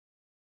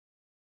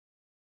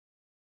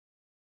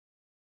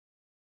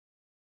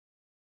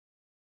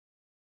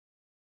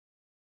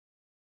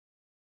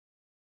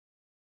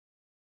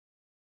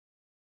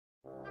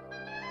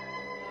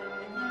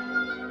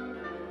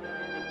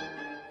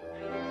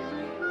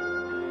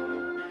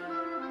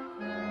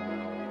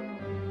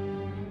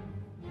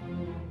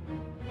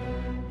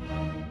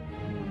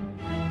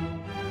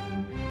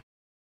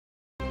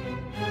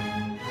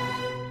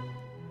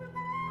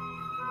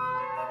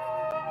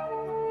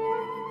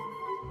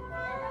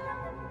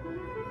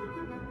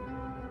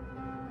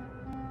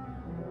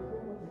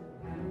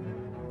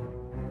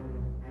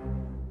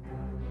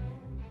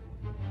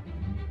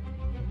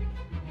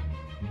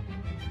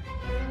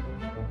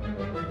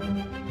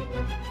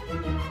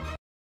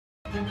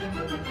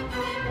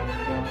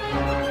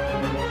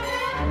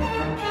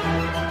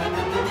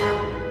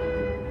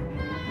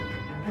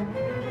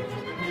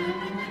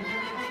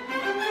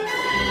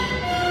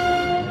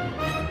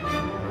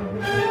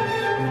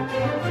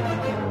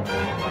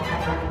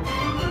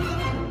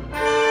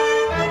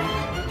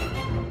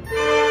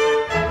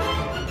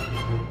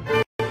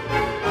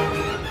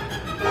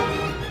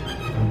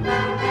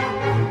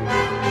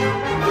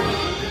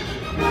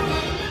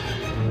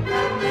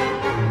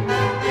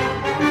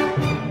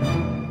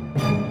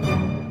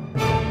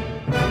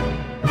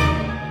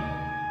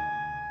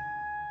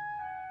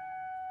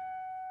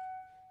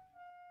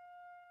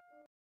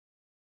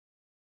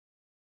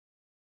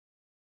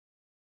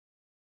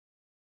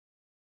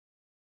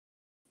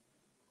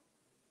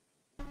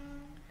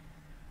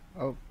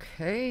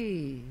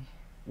Okay,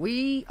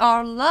 we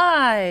are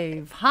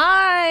live.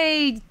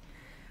 Hi,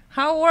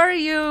 how are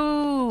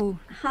you?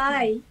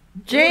 Hi.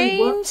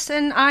 James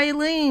and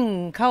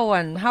Eileen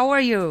Cohen, how are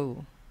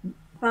you?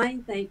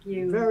 Fine, thank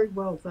you. Very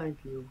well, thank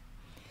you.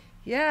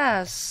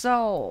 Yes,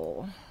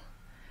 so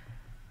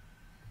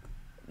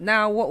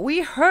now what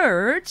we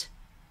heard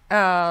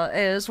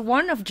is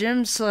one of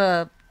Jim's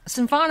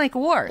symphonic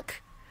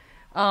work,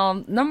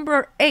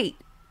 number 8,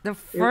 the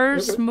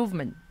first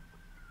movement.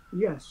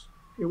 Yes.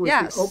 It was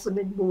Yes. the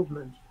opening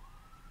movement.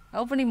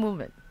 Opening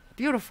movement.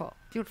 Beautiful,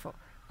 beautiful.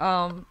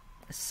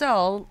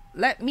 So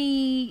let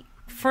me,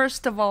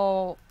 first of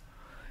all,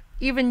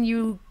 even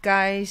you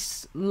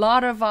guys, a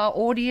lot of our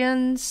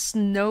audience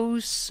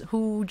knows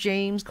who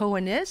James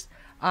Cohn is.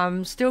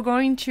 I'm still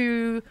going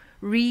to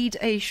read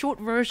a short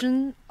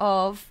version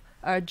of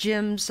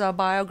Jim's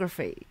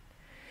biography.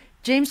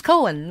 James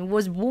Cohn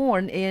was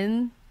born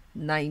in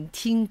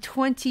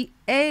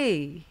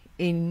 1928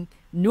 in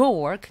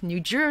Newark, New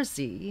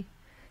Jersey.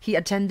 He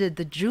attended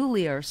the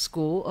Juilliard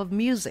School of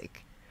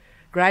Music,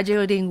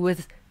 graduating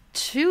with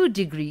 2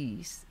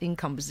 degrees in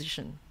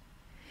composition.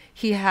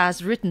 He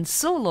has written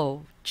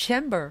solo,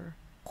 chamber,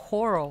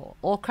 choral,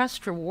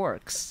 orchestral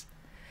works.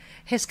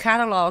 His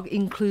catalog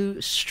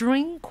includes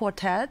string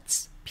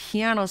quartets,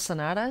 piano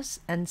sonatas,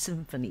 and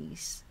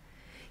symphonies.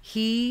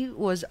 He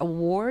was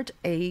awarded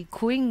a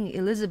Queen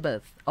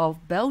Elisabeth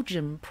of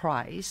Belgium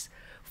prize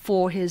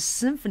for his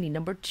Symphony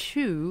No.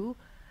 2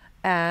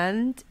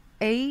 and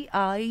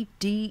A.I.D.E.M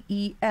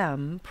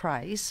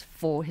prize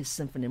for his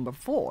Symphony No.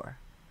 4.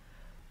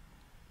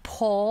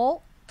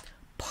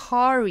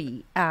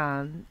 Paray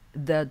and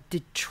the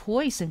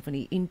Detroit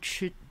Symphony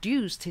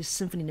introduced his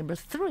Symphony No.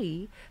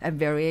 3 and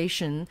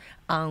variation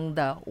on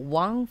the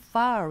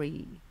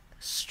Wayfaring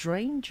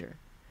Stranger.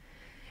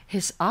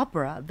 His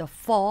opera, The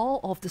Fall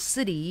of the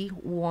City,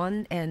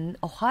 won an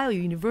Ohio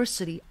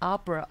University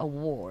Opera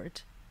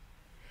Award.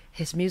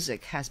 His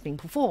music has been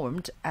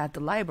performed at the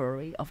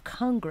Library of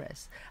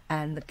Congress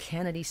and the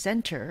Kennedy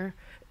Center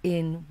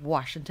in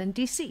Washington,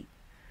 D.C.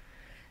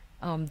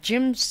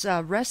 Jim's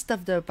rest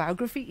of the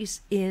biography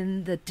is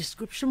in the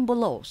description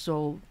below,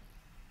 so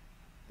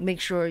make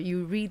sure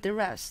you read the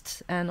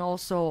rest. And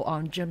also,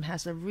 Jim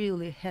has a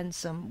really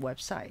handsome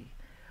website,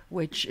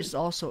 which is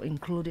also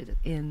included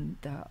in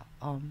the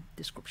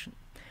description.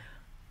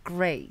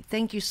 Great.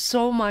 Thank you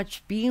so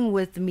much being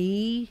with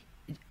me,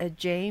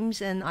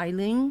 James and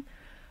Eileen.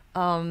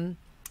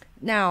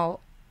 Now,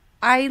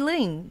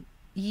 Eileen,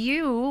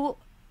 you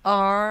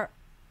are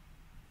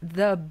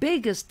the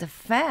biggest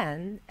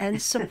fan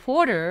and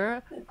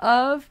supporter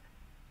of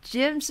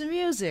Jim's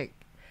music.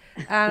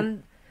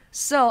 And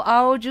so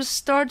I'll just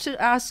start to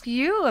ask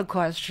you a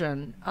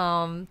question.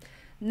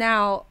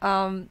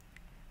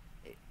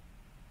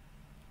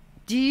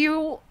 Do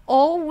you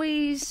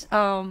always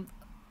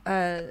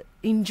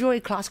enjoy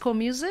classical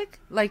music?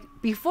 Like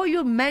before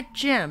you met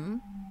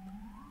Jim,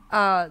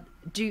 are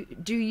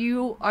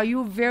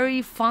you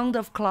very fond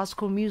of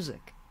classical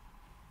music?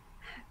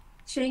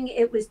 Ching,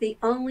 it was the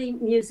only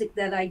music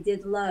that I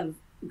did love.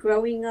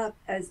 Growing up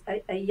as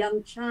a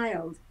young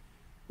child,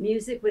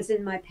 music was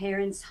in my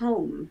parents'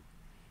 home,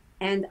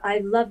 and I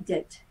loved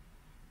it.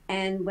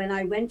 And when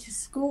I went to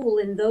school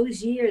in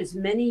those years,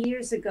 many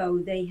years ago,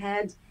 they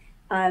had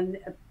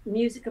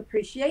music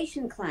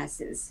appreciation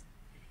classes.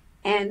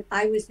 And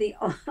I was the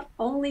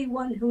only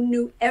one who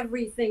knew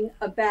everything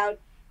about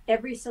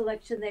every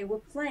selection they were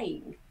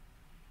playing.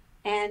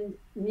 And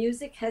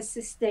music has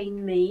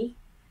sustained me.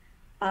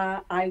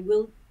 I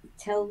will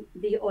tell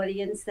the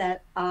audience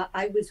that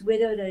I was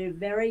widowed at a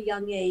very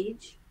young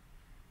age.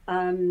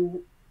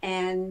 And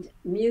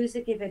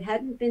music, if it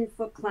hadn't been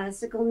for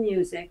classical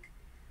music,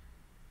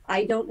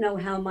 I don't know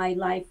how my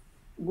life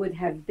would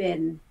have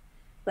been,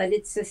 but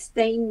it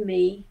sustained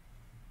me.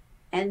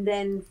 And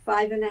then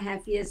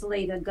 5.5 years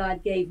later,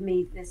 God gave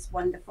me this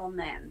wonderful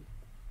man.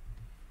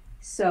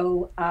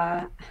 So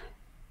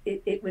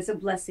it was a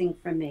blessing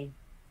for me.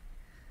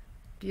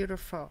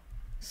 Beautiful.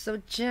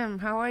 So Jim,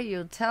 how are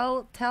you?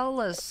 Tell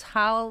us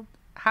how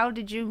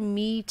did you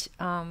meet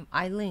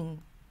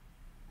Eileen,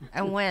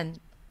 and when?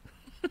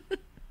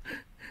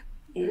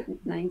 It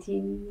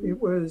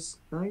was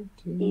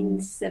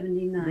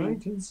 1979.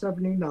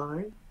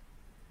 1979.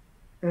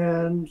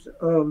 And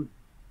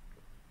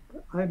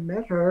I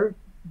met her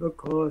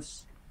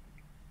because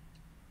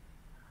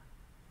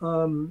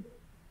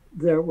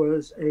there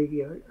was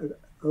a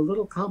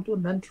little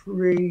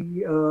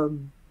complimentary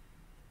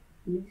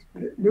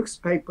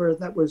newspaper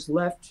that was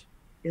left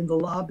in the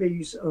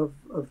lobbies of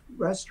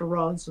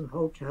restaurants and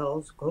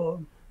hotels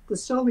called the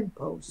Selling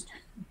Post.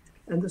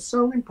 And the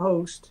Selling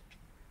Post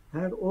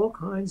had all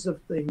kinds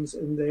of things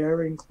in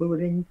there,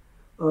 including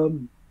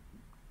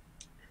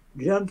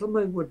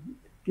gentlemen would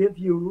give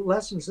you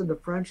lessons in the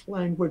French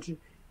language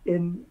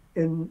in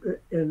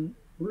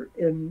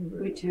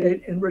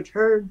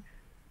return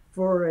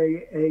for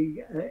a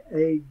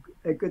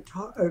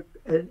guitar,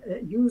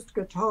 a used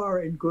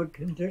guitar in good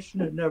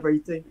condition and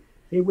everything.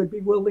 He would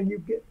be willing. You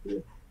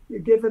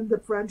give him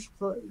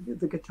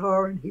the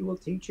guitar, and he will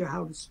teach you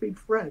how to speak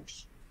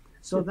French.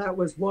 So that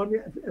was one.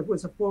 It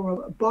was a form of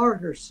a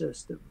barter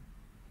system,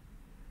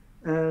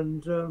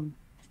 and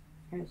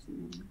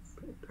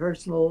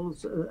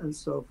personals and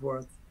so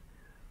forth.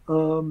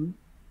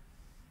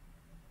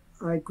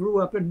 I grew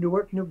up in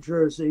Newark, New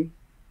Jersey.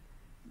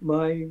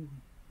 My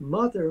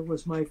mother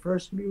was my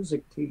first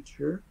music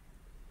teacher.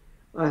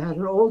 I had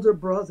an older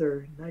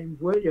brother named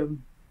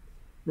William.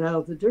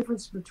 Now, the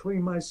difference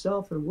between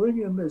myself and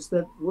William is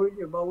that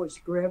William always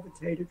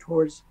gravitated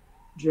towards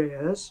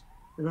jazz,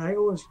 and I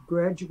always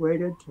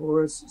graduated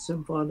towards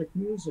symphonic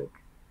music.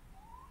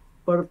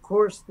 But of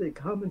course, the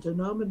common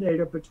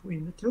denominator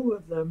between the two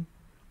of them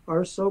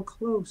are so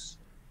close.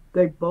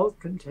 They both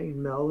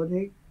contain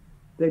melody.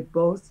 They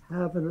both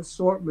have an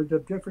assortment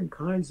of different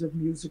kinds of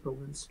musical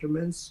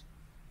instruments.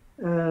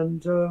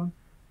 And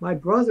my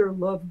brother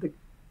loved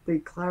the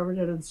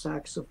clarinet and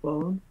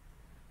saxophone,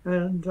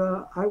 and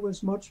I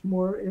was much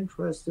more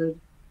interested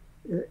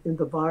in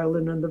the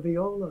violin and the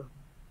viola.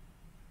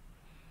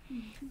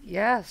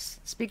 Yes,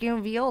 speaking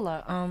of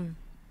viola,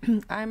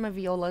 I'm a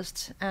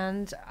violist,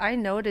 and I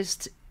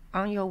noticed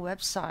on your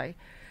website,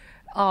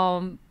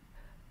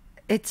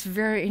 it's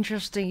very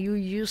interesting. You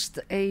used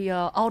a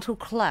alto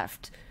clef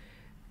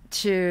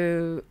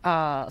to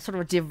sort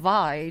of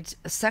divide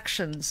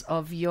sections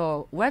of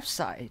your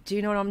website. Do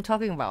you know what I'm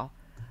talking about?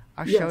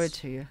 I'll show it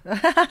Yes. to you.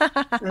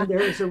 And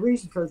there is a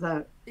reason for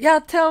that. Yeah,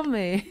 tell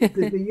me.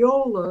 The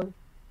viola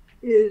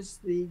is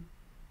the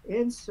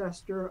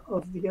ancestor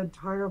of the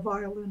entire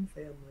violin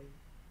family.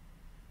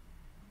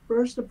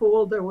 First of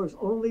all, there was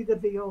only the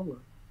viola.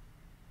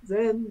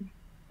 Then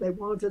they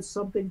wanted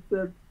something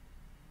that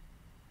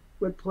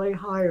would play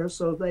higher,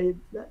 so they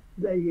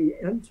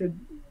entered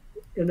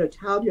in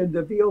Italian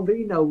the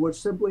violino,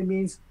 which simply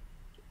means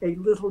a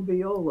little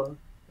viola.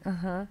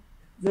 Uh-huh.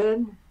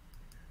 Then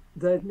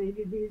they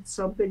needed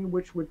something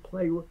which would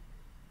play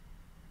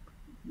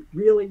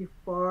really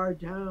far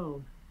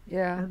down.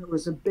 Yeah. And it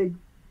was a big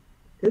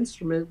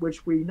instrument,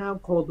 which we now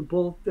call the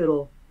bull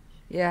fiddle.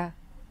 Yeah.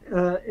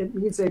 It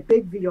means a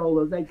big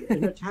viola.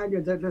 In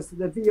Italian, that is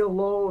the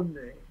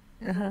violone.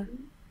 Uh-huh.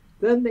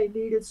 Then they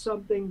needed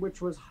something which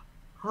was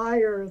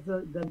higher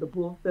than the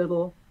bull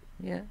fiddle,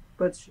 Yeah.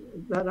 but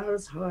not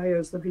as high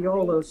as the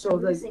viola. So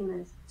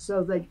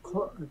they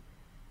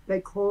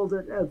called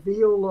it a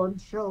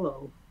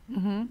violoncello,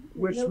 Mm-hmm.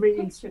 which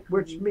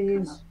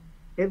means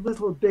a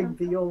little big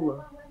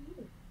viola.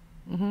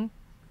 Mm-hmm.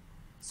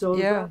 So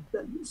Yeah.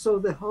 so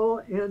the whole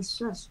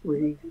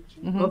ancestry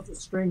of the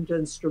stringed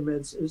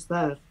instruments is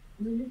that.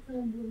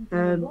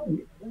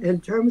 And in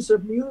terms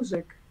of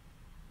music,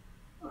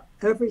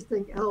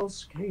 everything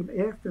else came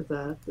after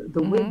that.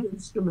 The wind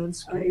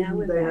instruments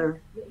came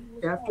there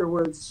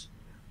afterwards.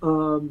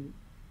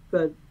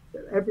 But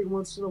every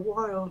once in a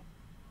while,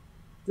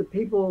 the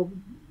people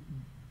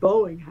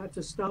bowing had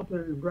to stop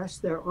and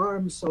rest their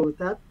arms. So at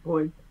that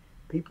point,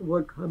 people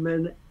would come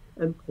in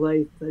and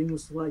play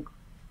things like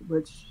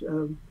the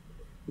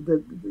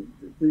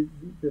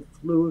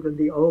flute and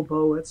the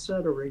oboe,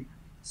 etc.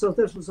 So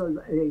this was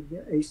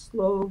a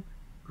slow,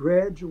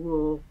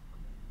 gradual,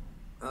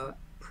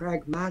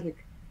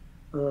 pragmatic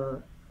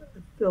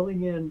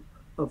filling in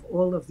of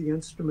all of the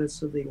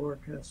instruments of the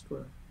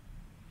orchestra.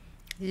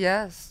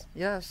 Yes,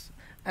 yes.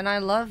 And I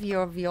love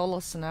your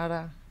viola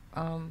sonata,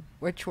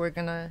 which we're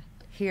gonna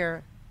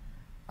hear.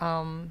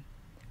 How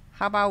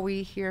about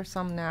we hear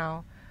some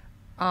now?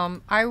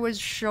 I was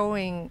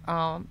showing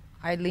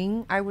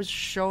Eileen, I was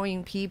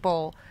showing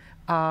people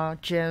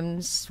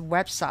Jim's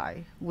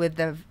website with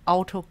the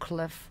alto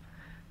clef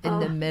in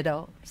the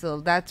middle. So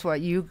that's what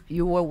you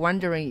were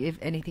wondering if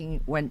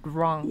anything went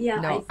wrong.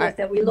 Yeah, No, I thought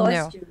that we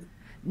lost you.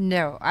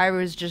 No, I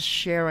was just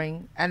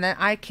sharing, and then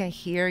I can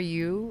hear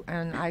you,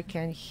 and I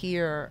can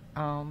hear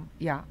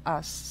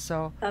us.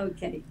 So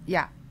Okay.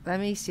 yeah,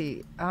 let me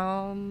see.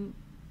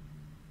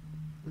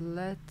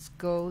 Let's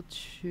go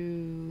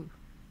to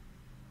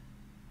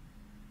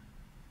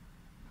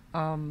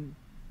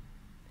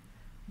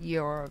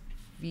your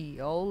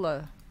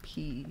viola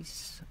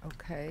piece.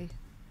 Okay,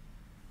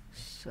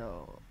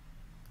 so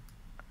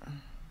I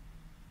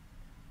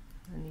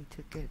need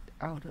to get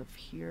out of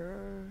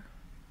here.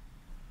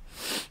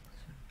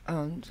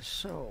 And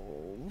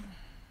so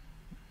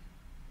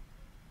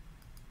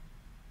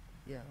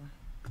yeah,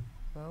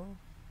 well,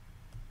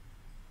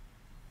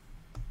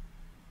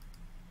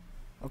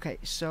 Okay,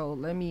 so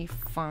let me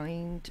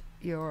find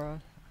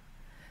your.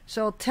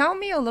 So tell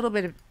me a little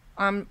bit.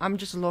 I'm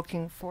just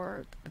looking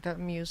for the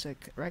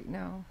music right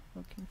now.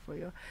 Looking for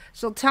you.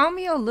 So tell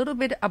me a little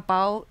bit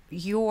about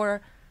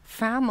your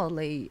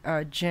family,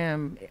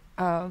 Jim.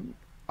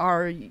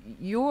 Are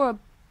your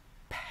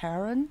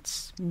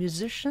parents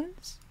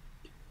musicians?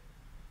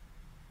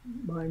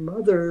 My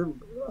mother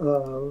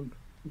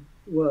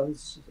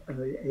was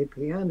a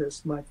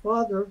pianist. My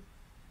father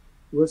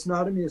was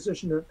not a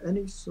musician of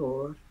any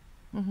sort.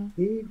 Mm-hmm.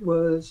 He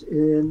was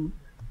in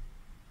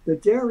the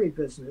dairy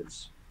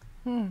business.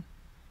 Hmm.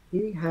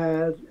 He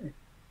had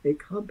a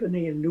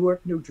company in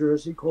Newark, New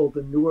Jersey called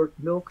the Newark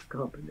Milk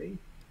Company,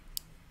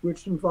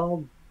 which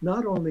involved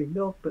not only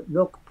milk, but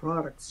milk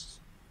products.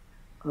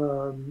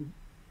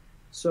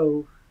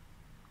 So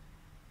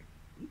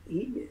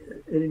it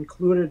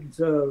included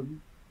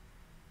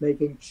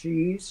making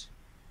cheese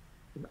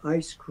and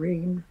ice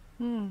cream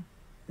Hmm.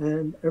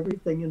 and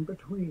everything in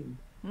between.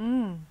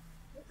 Hmm.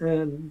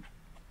 And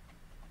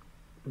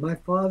my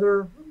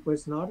father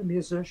was not a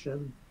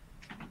musician,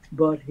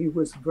 but he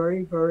was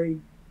very,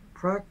 very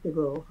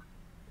practical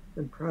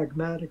and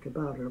pragmatic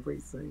about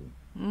everything.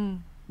 Hmm.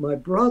 My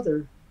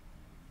brother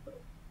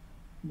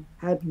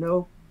had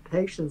no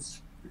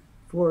patience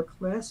for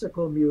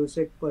classical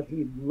music, but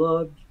he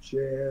loved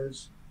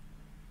jazz.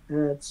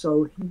 And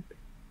so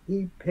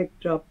he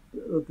picked up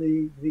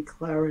the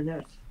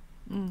clarinet,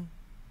 Hmm.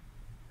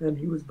 and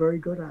he was very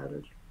good at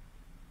it.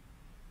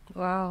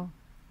 Wow.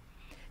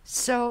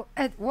 So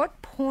at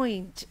what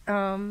point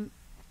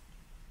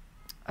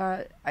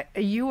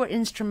you were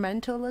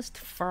instrumentalist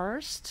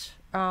first,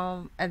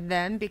 and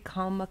then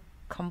become a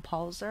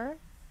composer?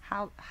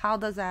 How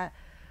does that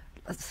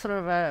sort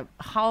of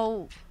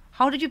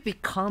how did you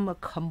become a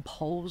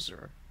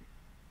composer?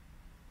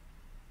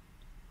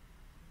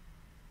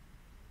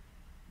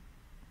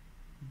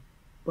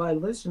 By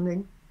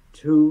listening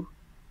to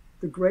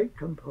the great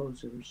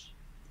composers,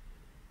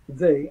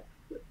 they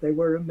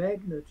were a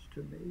magnet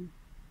to me.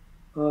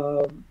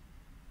 Um,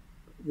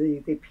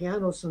 the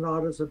piano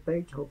sonatas of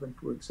Beethoven,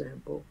 for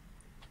example.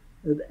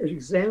 An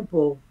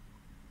example,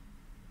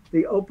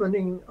 the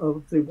opening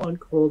of the one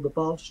called the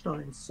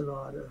Waldstein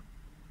Sonata,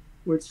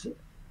 which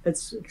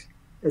it's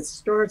it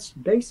starts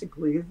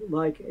basically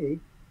like a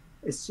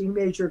C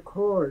major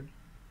chord,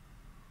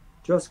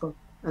 just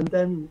and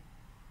then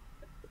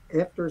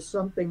after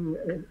something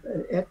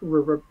after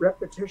a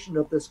repetition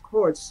of this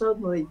chord,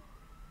 suddenly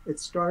it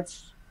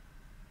starts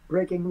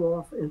breaking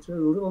off into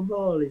little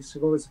melodies. So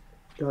it goes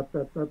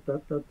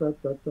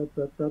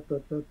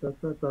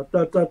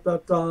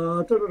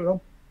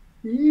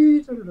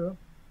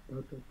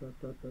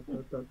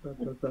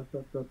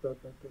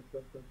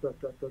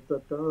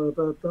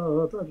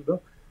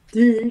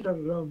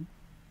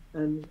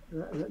and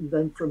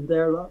then from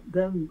there,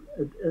 then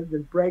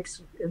it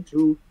breaks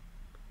into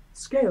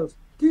scales.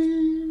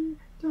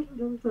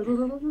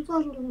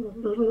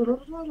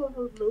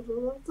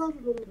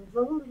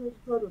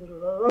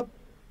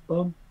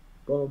 Bum,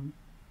 bum,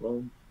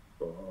 bum,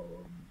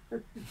 bum,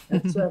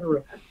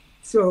 etc.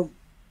 So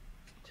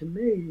to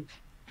me,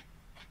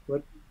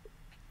 what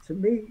to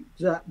me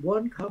that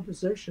one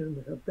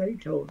composition of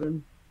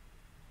Beethoven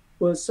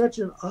was such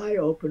an eye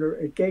opener.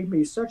 It gave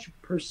me such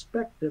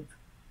perspective.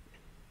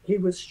 He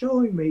was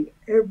showing me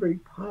every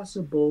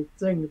possible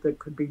thing that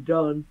could be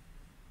done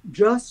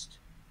just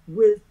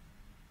with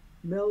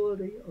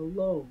melody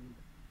alone.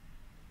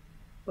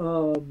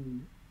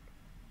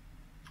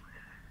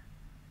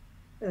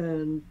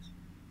 And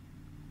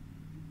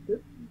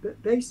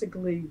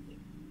basically,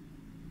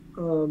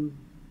 um,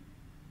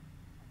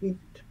 he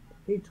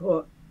he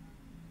taught.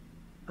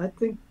 I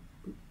think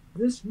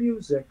this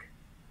music,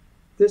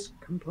 this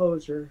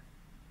composer,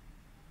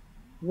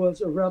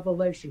 was a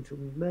revelation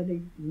to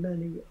many,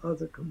 many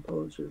other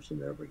composers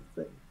and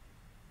everything.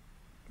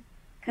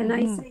 Can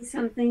I say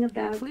something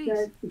about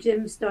Please.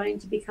 Jim starting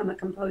to become a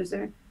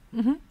composer?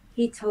 Mm-hmm.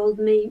 He told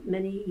me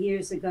many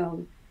years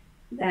ago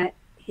that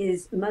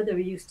his mother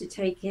used to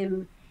take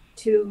him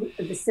to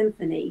the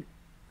symphony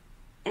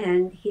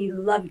and he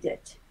loved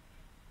it.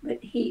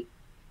 But he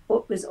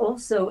was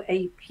also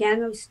a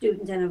piano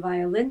student and a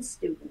violin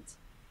student.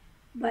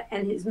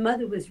 And his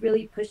mother was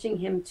really pushing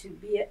him to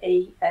be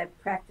a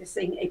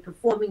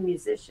performing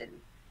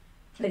musician.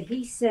 But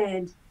he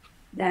said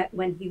that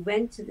when he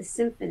went to the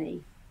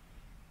symphony,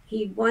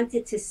 he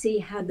wanted to see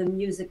how the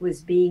music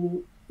was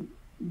being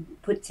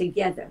put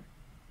together.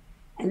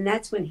 And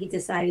that's when he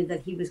decided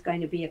that he was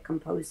going to be a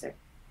composer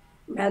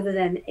rather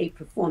than a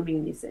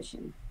performing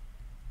musician.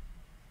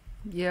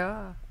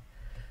 Yeah.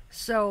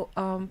 So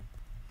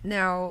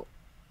now,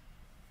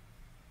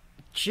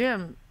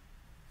 Jim,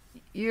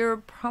 you're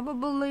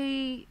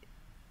probably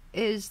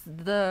is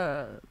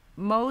the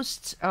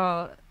most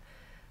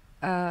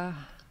let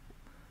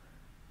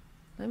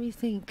me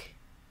think.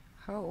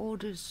 How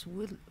old is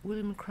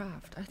William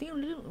Kraft? I think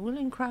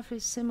William Kraft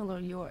is similar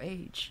your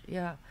age.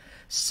 Yeah.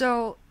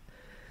 So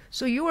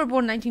So you were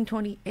born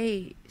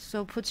 1928,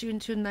 so puts you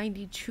into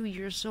 92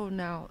 years old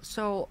now.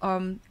 So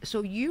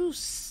so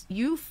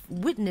you've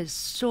witnessed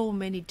so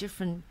many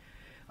different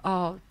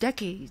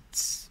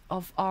decades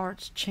of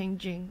art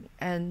changing,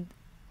 and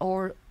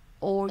or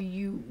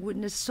you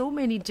witnessed so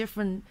many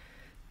different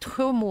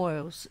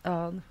turmoils,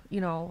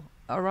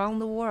 around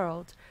the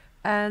world,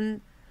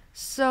 and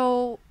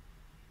so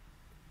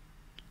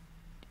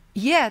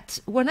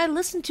yet when I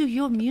listen to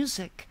your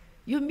music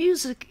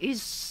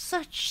is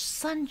such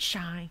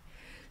sunshine,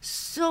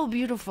 so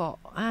beautiful,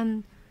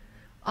 and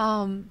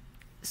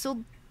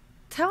so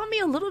tell me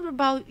a little bit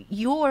about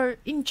your,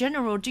 in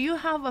general, do you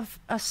have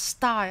a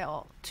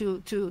style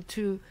to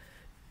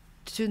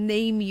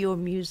name your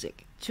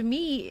music? To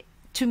me,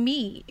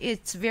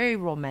 it's very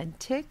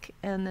romantic,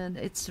 and then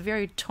it's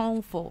very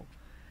toneful,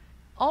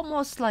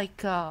 almost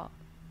like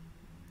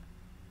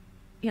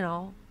you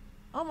know,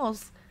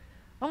 almost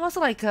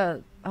like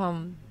a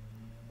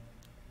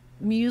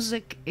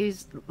music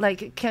is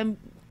like it can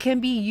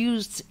be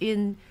used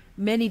in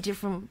many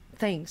different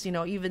things,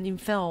 even in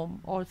film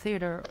or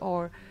theater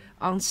or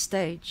on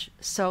stage.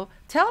 So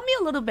tell us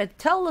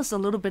a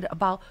little bit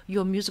about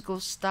your musical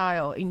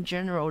style in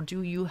general.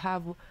 Do you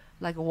have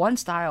like one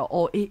style,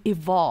 or it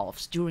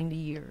evolves during the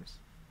years?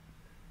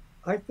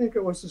 I think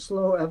it was a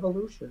slow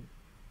evolution.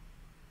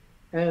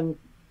 And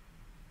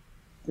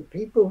the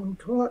people who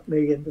taught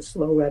me in the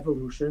slow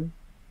evolution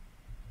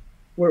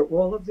were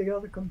all of the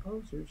other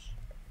composers.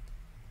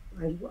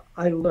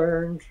 I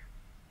learned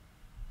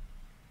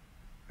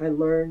the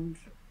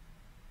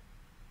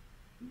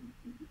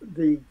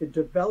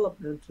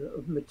development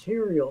of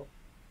material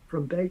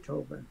from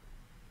Beethoven.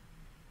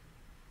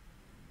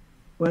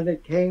 When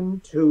it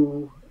came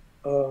to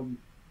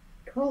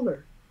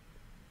color,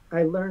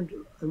 I learned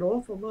an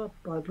awful lot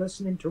by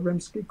listening to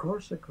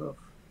Rimsky-Korsakov.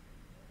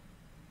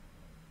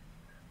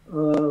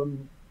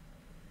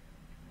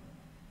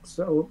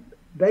 So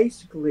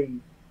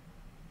basically,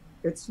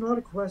 it's not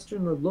a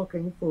question of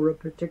looking for a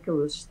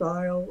particular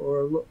style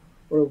or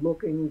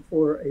looking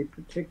for a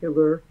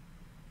particular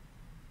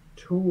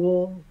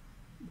tool.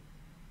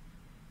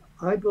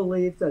 I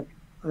believe that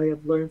I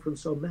have learned from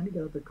so many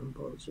other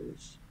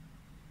composers.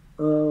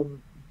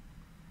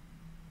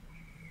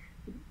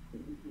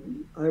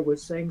 I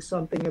was saying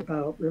something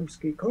about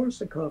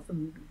Rimsky-Korsakov,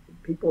 and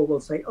people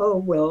will say, oh,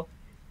 well,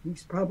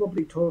 he's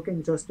probably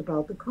talking just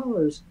about the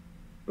colors.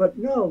 But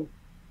no,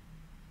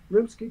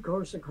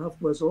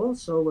 Rimsky-Korsakov was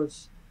also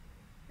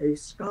a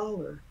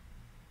scholar.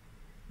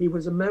 He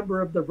was a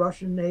member of the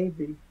Russian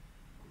Navy.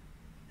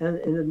 And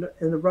in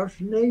the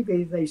Russian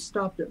Navy, they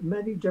stopped at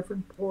many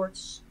different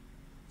ports.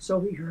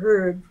 So he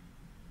heard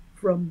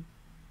from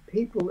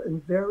people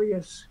in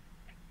various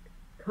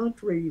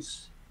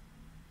countries,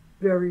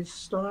 various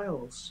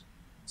styles.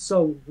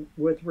 So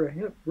with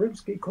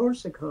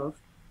Rimsky-Korsakov,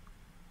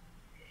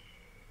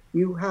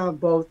 you have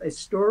both a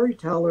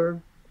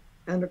storyteller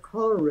and a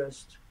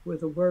colorist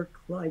with a work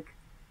like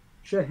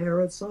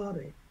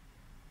Scheherazade,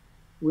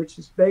 which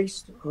is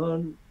based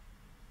on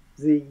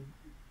the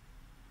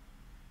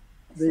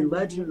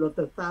legend of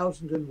the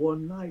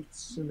 1,001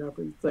 Nights and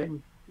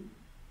everything.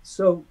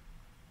 So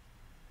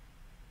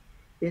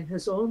in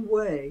his own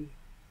way,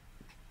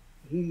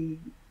 he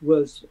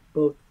was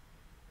both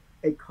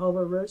a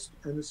colorist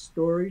and a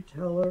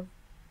storyteller,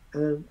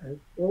 and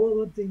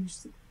all of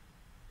these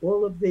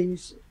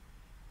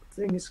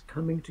things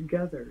coming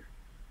together.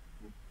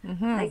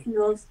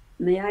 Mm-hmm.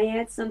 May I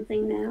add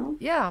something now?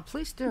 Yeah,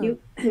 please do.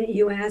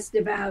 You asked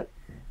about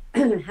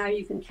how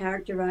you can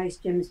characterize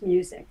Jim's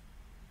music.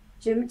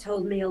 Jim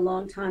told me a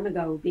long time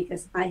ago,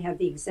 because I have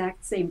the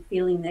exact same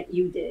feeling that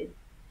you did.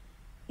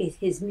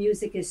 His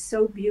music is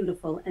so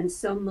beautiful and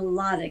so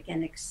melodic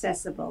and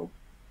accessible.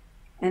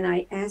 And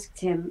I asked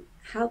him,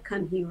 how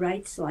come he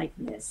writes like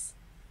this?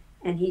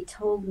 And he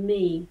told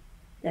me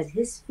that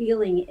his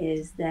feeling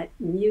is that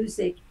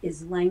music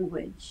is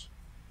language.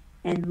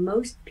 And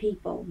most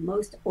people,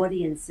 most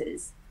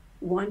audiences,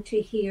 want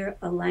to hear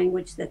a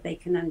language that they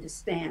can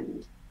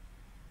understand.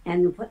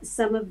 And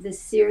some of the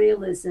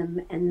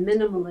serialism and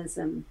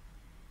minimalism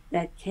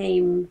that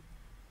came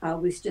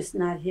was just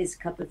not his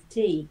cup of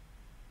tea.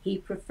 He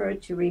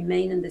preferred to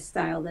remain in the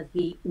style that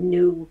he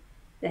knew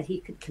that he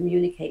could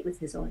communicate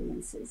with his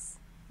audiences.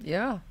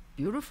 Yeah,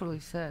 beautifully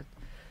said.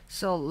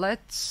 So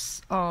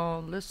let's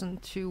listen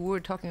to,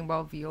 we're talking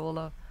about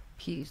viola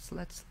piece.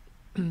 Let's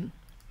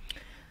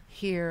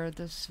hear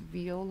this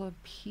viola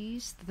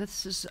piece.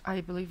 This is,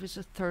 I believe, is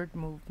the third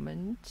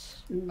movement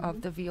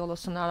of the viola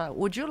sonata.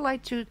 Would you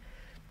like to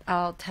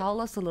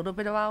tell us a little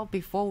bit about,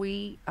 before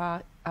we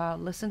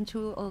listen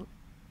to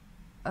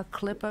a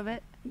clip of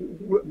it?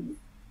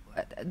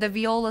 The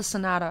viola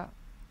sonata,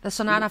 the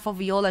sonata for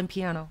viola and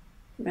piano.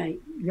 Right.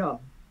 Yeah.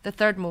 The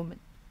third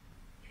movement.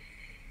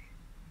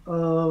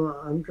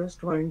 I'm just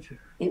trying to.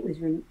 It was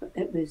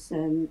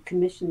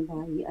commissioned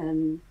by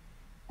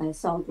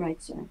Saul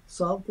Breitzer.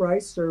 Saul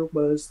Breitzer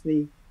was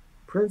the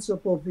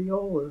principal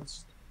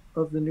violist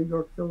of the New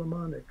York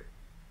Philharmonic,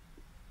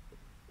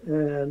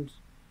 and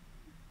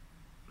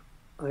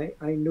I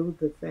knew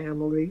the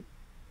family.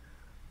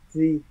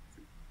 the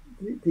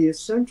the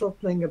essential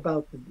thing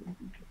about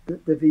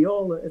the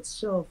viola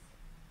itself,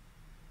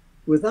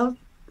 without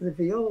the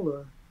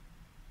viola,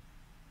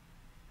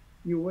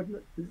 you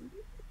would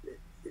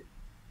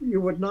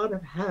not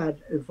have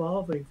had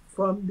evolving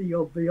from the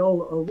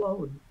viola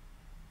alone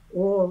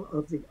all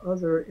of the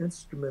other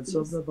instruments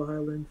of the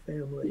violin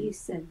family. You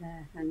said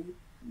that, honey.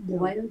 Yeah.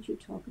 Why don't you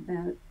talk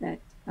about that?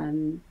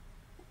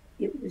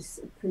 It was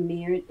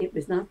premiered. It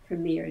was not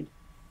premiered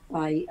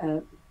by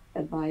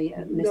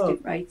Mr.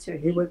 Reitzer.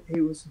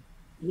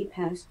 He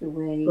passed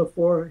away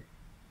before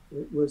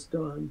it was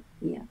done.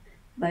 Yeah,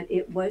 but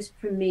it was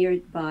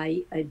premiered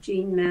by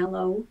Jean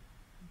Mallow,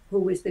 who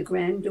was the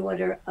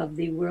granddaughter of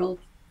the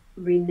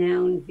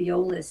world-renowned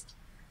violist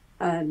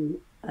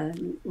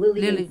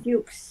Lillian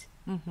Fuchs.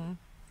 Mm-hmm.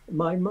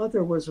 My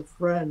mother was a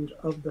friend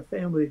of the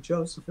family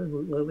Joseph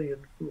and Lillian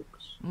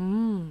Fuchs.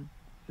 Mm.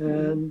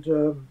 And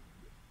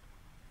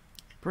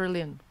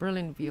brilliant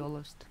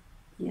violist.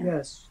 Yeah.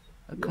 Yes.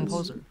 A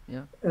composer,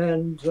 yeah.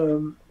 And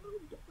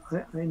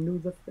I knew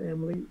the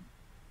family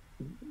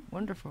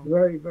wonderful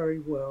very, very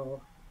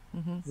well.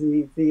 Mm-hmm.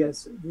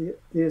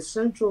 The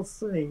essential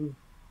thing,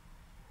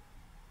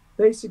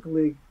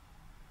 basically,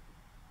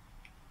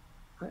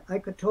 I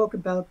could talk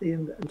about the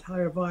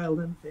entire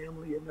violin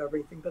family and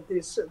everything, but the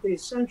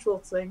essential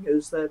thing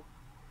is that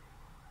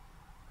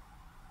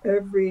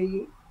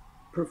every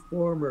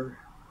performer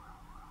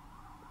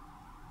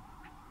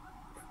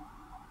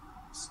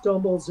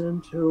stumbles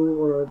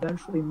into or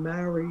eventually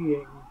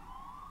marrying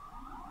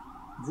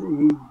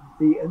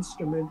the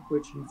instrument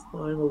which he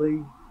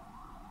finally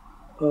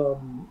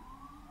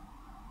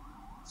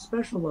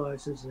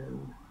specializes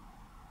in.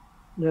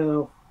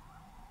 Now,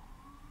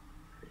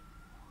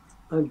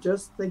 I'm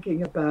just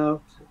thinking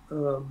about...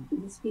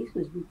 this piece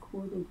was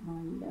recorded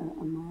by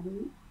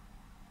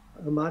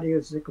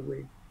Amadio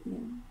Zickowi. Yeah.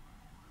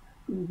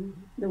 Mm-hmm.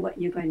 The what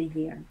you're going to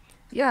hear.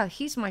 Yeah,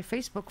 he's my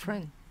Facebook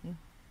friend. Yeah.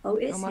 Oh,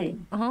 is he?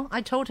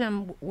 I told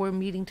him we're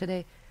meeting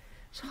today,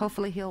 so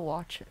hopefully he'll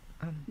watch it.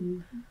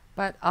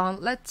 But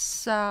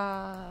let's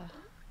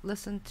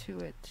listen to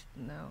it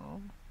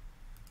now.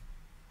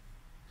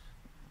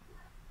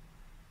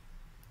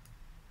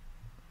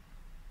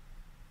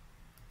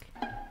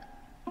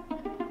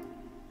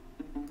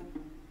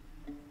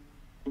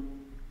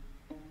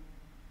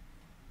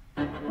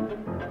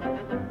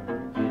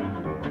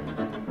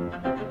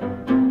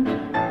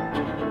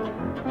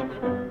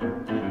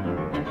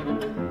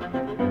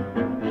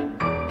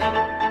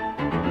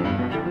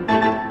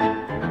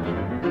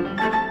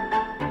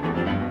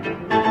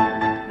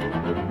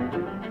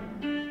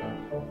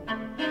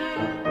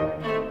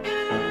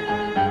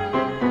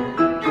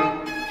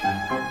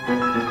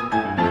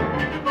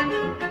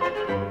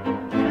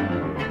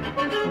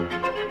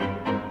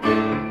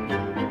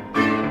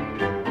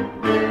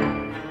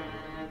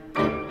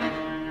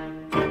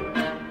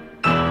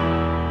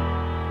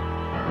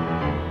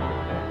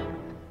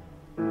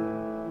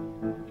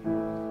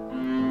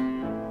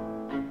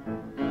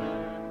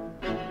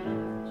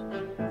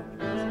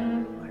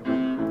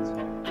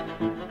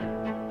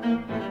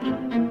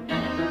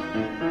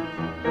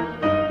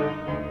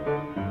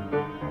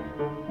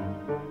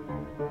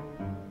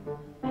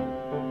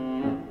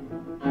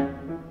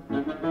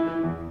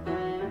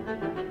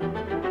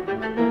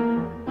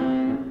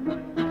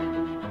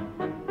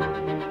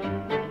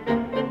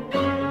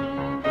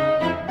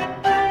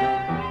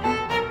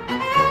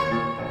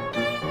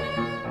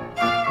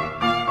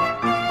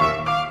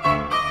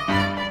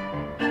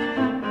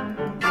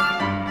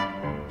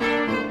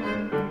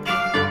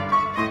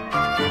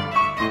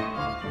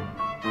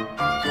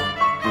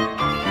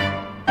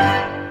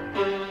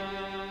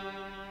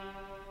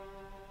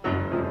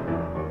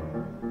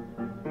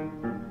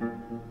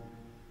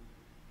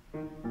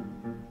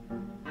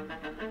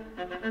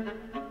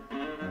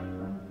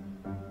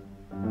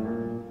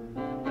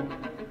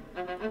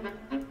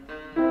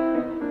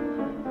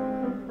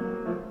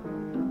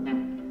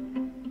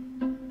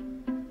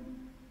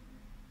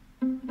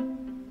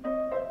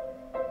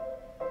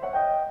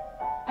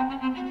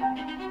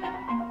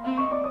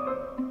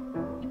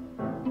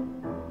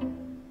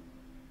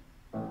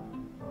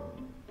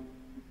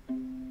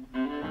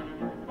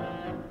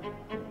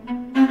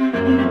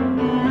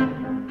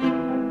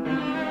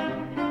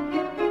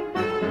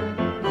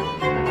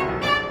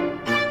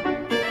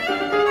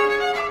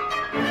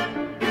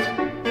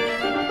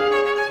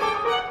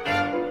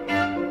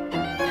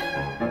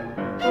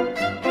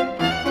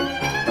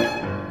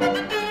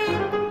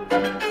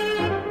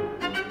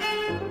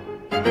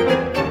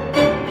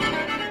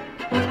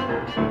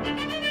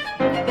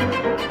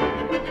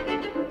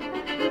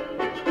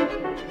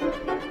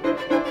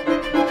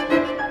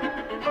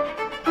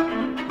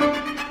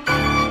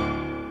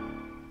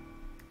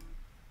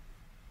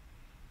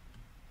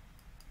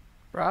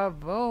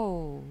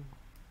 Bravo.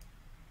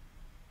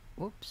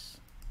 Whoops.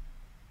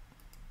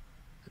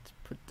 Let's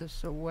put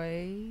this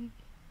away.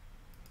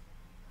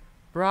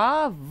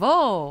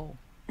 Bravo.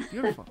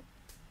 Beautiful.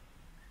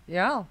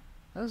 Yeah,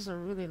 that was a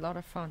lot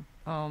of fun.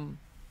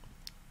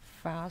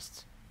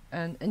 Fast.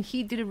 And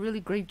he did a really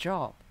great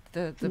job.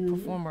 the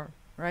performer,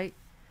 right?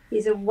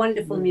 He's a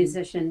wonderful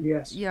musician.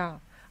 Yes. Yeah.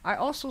 I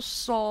also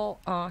saw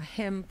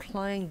him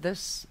playing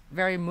this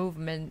very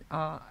movement.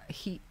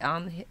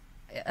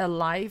 A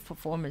live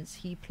performance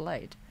he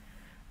played,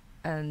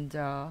 and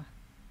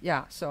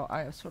yeah. So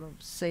I sort of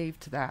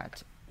saved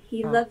that.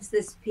 He loves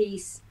this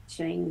piece,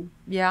 Ching,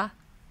 Yeah.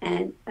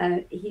 and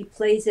he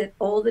plays it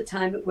all the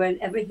time.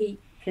 Whenever he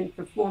can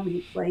perform,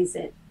 he plays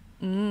it.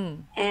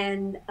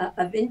 And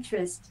of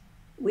interest,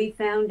 we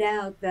found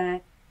out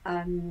that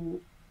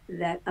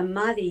that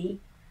A.I.D.E.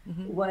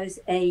 was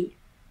a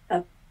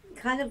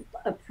kind of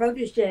a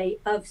protege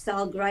of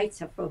Saul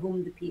Greitzer, for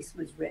whom the piece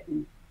was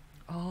written.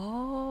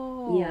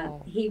 Oh. Yeah,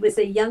 he was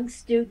a young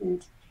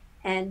student,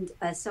 and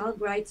Saul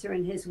Greitzer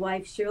and his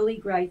wife Shirley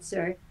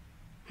Greitzer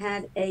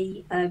had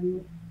a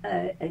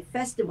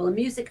festival, a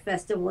music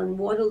festival in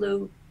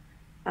Waterloo.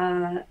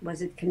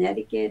 Was it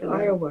Connecticut or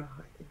Iowa,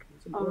 I think.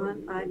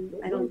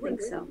 I don't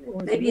think so.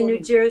 Maybe in New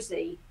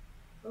Jersey.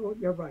 Oh,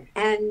 you're right.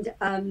 And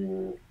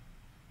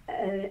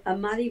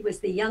A.I.D.E. was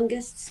the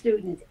youngest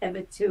student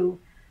ever to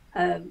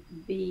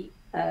be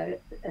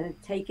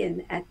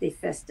taken at the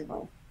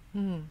festival.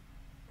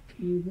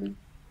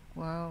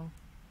 Wow.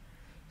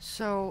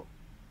 So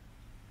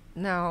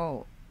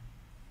now,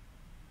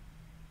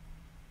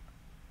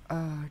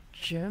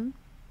 Jim,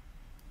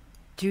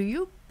 do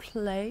you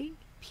play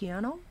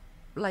piano?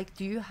 Like,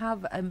 do you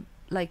have a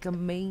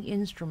main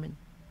instrument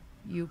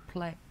you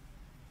play?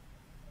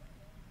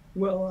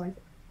 Well,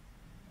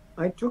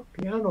 I took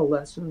piano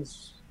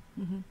lessons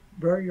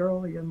very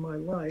early in my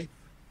life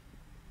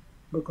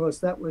because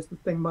that was the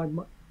thing. My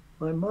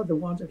mother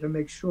wanted to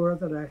make sure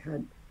that I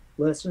had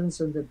lessons,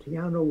 and the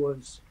piano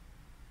was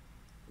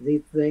the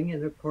thing.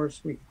 And of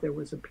course, there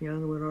was a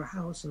piano in our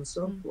house and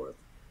so forth.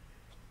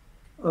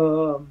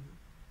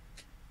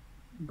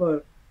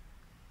 But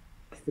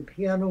the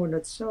piano in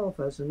itself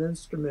as an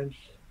instrument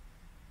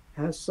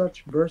has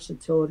such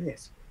versatility.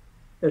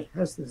 It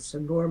has this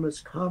enormous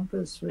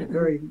compass with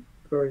very,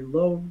 very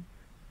low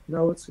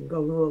notes and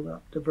go all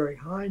up to very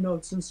high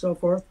notes and so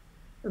forth.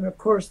 And of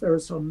course, there are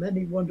so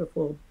many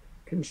wonderful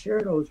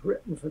concertos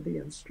written for the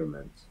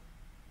instrument.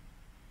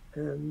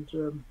 And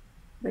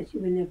but you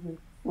were never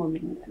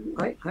performing them.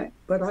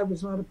 But I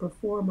was not a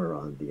performer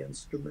on the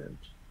instrument.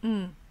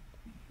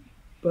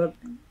 But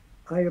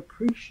I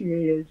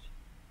appreciated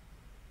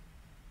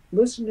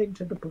listening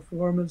to the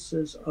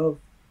performances of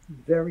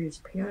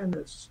various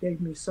pianists. Gave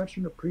me such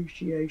an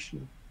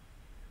appreciation,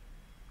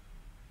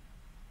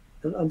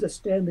 an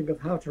understanding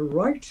of how to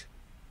write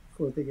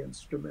for the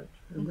instrument.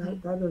 And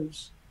that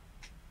is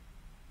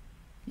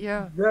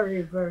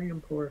very, very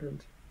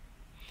important.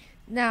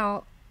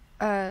 Now,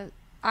 I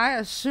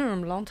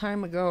assume long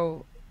time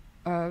ago,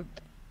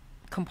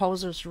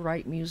 composers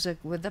write music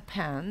with a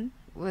pen,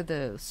 with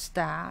the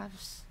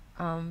staffs.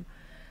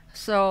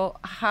 So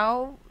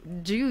how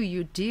do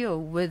you deal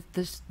with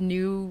this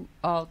new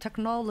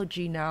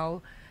technology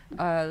now?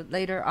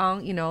 Later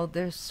on,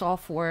 there's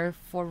software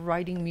for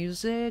writing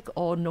music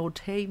or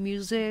notate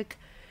music.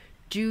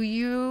 Do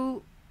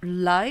you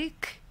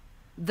like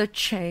the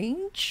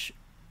change,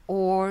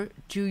 or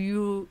do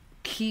you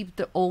keep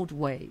the old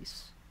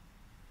ways?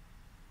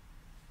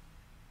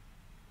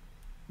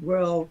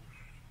 Well,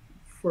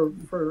 for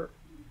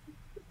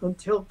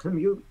until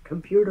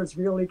computers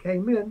really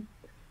came in,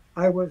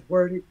 I was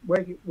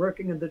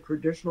working in the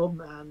traditional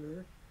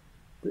manner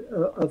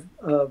of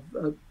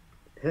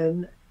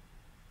pen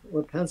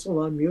or pencil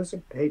on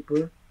music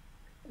paper,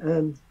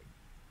 and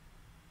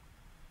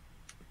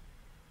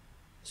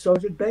so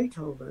did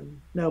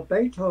Beethoven. Now,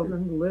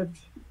 Beethoven lived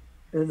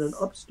in an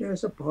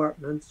upstairs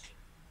apartment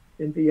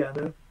in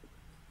Vienna,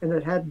 and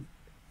it had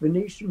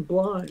Venetian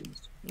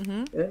blinds.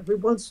 Every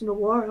once in a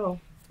while,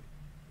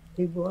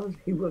 he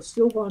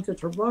still wanted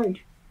to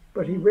write,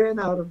 but he ran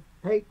out of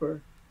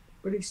paper.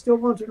 But he still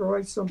wanted to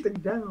write something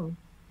down.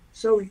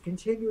 So he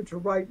continued to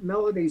write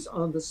melodies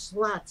on the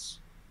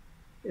slats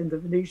in the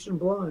Venetian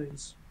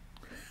blinds.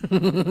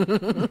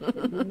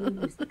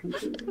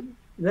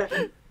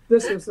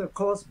 This is, of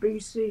course,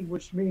 BC,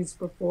 which means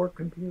before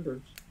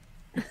computers.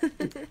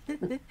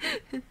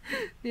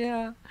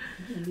 Yeah.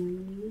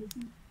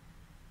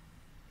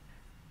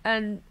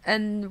 And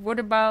what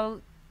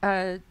about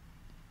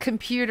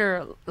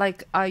computer?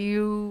 Like, are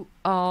you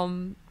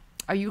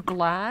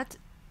glad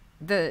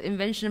the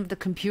invention of the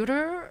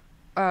computer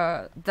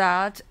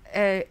that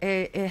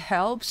it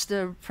helps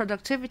the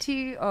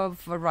productivity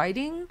of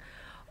writing,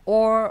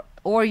 or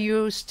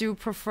you still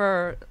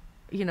prefer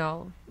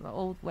the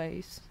old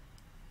ways?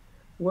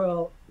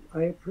 Well,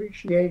 I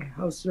appreciate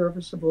how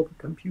serviceable the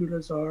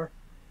computers are,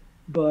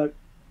 but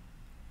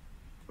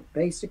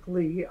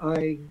basically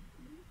I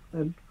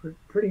am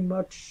pretty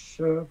much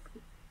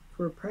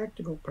for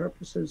practical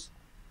purposes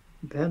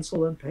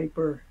pencil and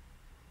paper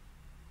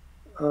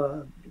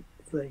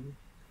thing.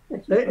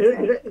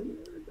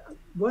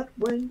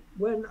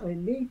 When I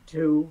need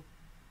to,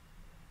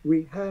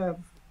 we have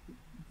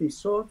the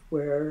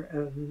software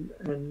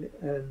and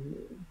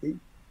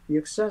the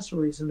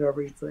accessories and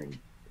everything,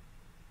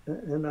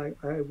 and I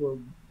will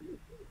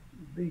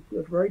be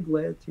very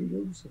glad to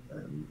use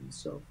them and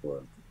so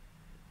forth.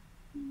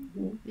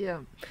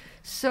 Yeah.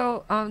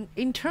 So,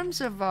 in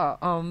terms of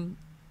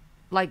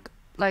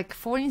like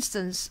for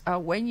instance,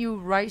 when you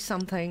write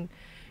something,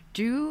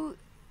 do you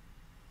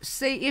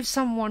say if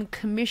someone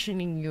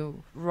commissioning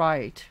you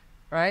write,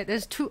 right?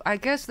 There's two. I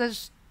guess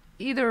there's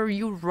either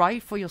you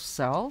write for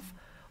yourself,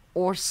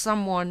 or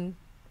someone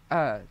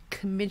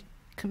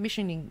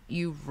commissioning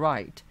you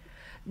write.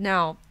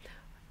 Now,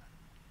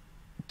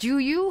 do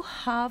you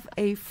have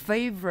a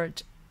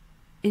favorite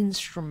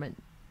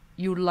instrument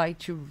you like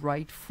to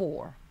write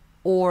for,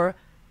 or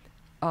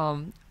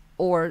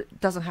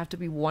doesn't have to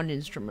be one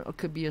instrument? It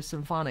could be a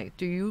symphonic.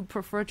 Do you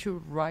prefer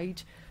to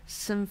write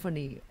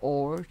symphony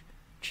or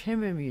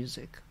chamber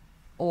music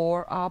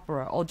or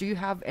opera, or do you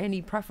have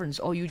any preference,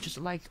 or you just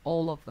like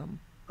all of them?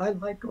 I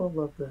like all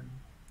of them.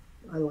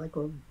 I like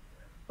all.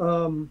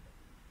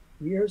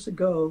 Years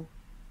ago,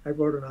 I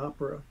wrote an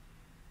opera,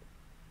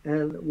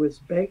 and it was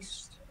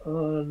based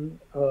on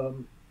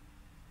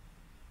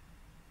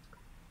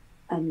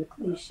the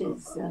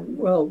cliches.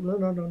 well, no.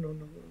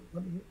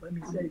 Let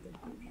me say that.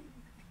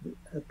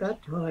 At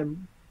that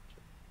time,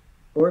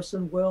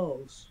 Orson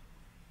Welles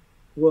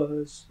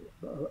was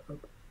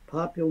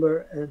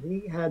popular, and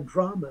he had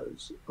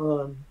dramas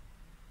on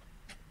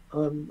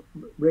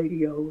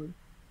radio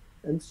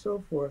and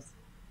so forth.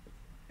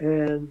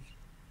 And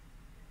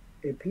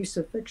a piece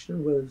of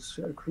fiction was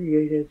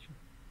created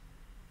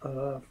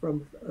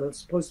from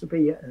supposed to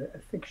be a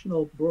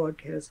fictional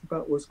broadcast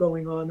about what was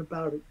going on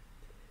about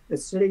a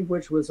city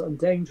which was in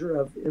danger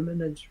of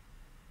imminent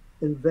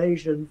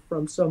invasion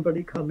from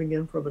somebody coming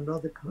in from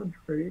another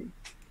country.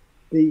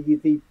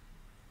 The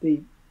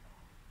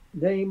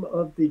name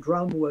of the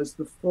drama was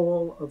The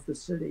Fall of the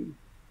City.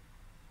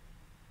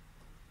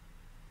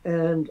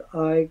 And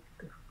I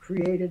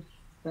created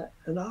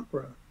an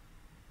opera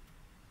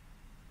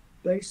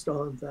based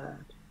on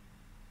that.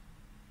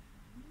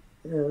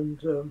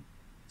 And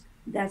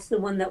that's the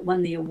one that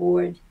won the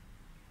award,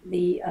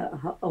 the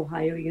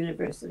Ohio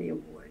University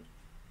Award.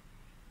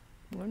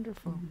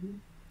 Wonderful.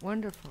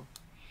 Wonderful.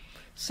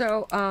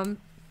 So,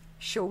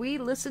 shall we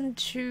listen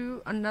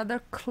to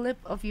another clip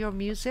of your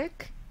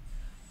music?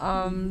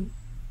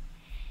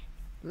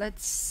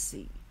 Let's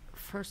see.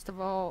 First of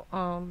all,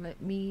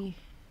 let me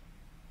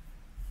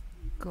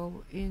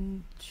go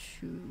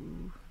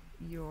into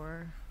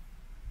your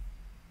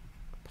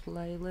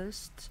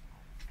playlist.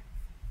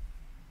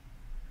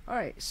 All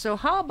right. So,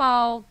 how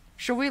about,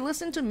 shall we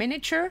listen to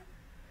miniatures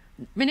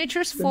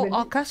for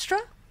orchestra?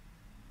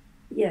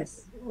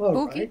 Yes. All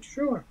Boogie? right,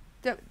 sure.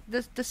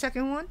 The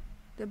second one,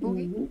 the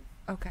boogie.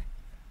 Okay.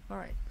 All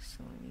right.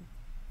 So let me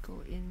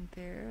go in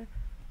there.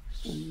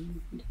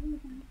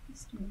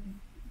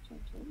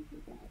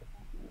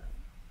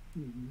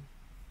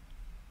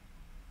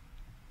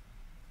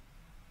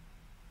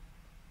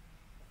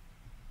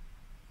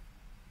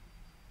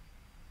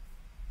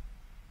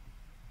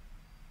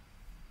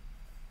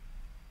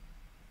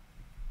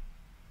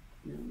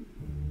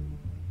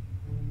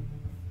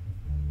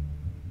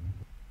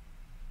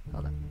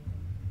 Hold on.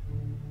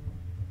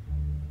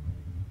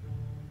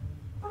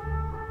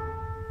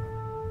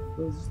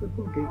 This is the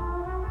boogie.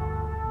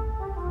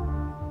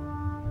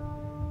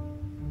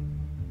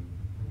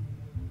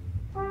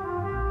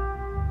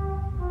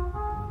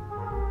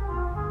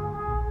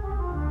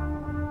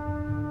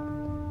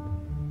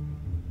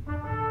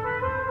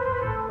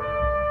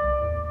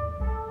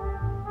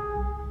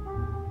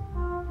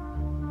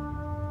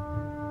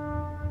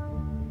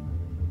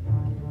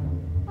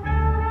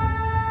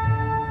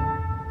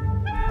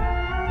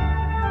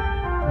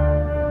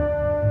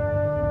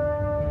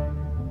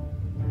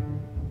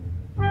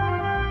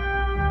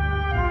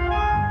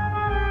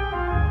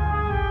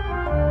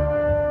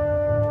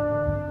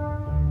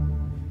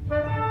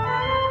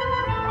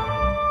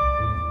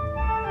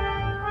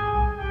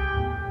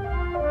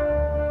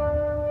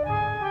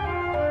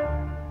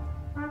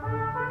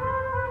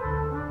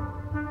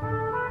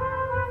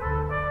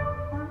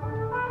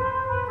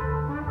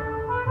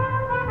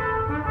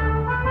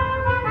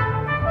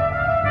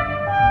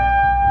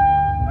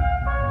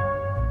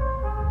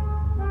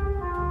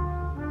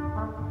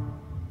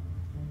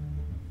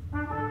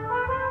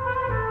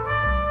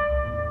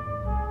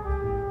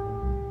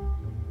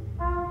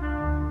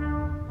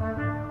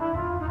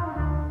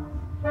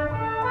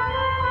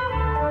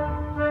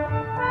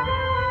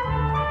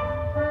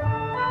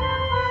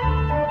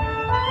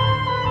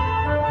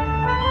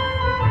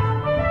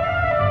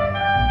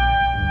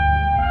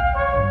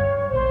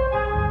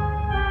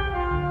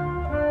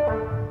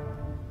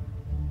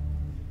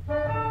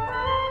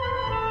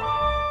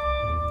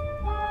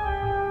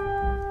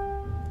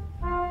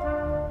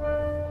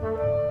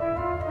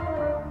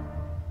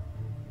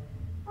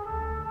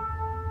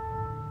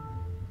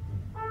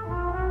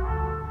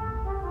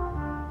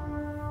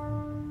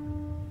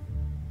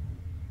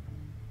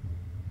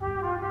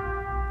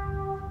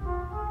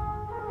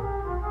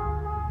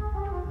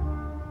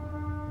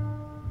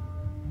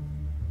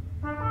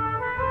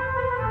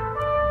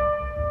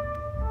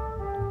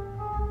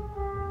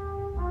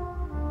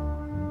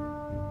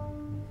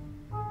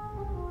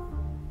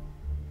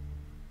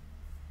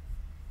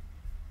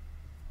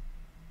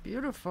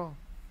 Beautiful.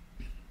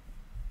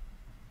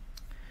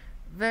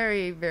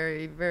 Very,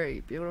 very,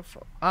 very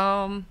beautiful.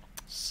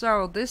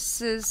 So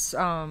this is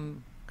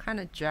kind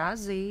of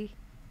jazzy,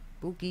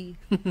 boogie,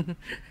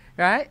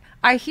 right?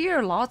 I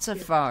hear lots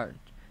of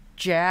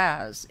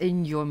jazz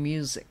in your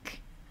music.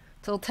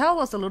 So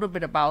tell us a little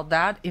bit about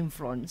that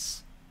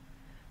influence.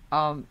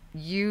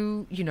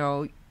 You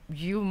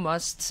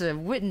must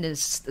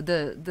witness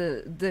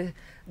the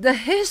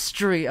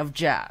history of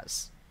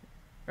jazz,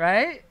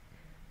 right?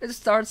 It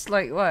starts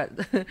like what,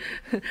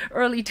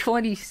 early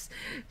 20th,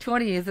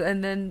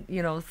 and then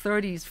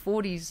 30s,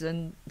 40s,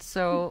 and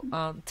so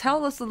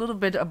tell us a little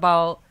bit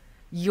about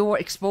your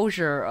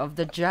exposure of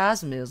the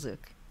jazz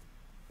music.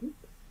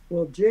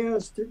 Well,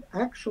 jazz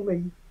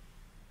actually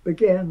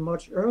began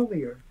much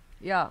earlier.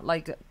 Yeah,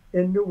 like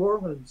in New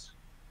Orleans.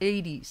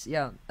 80s,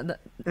 yeah, and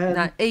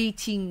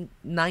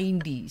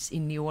 1890s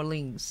in New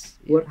Orleans.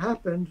 Yeah.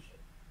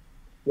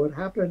 What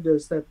happened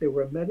is that there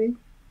were many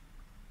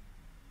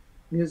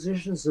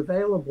musicians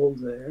available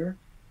there,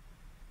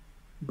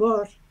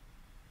 but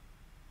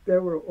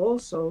there were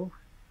also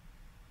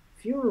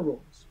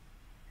funerals.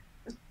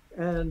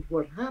 And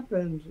what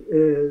happened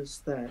is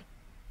that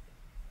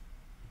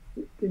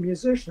the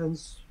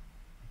musicians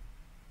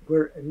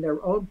were in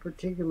their own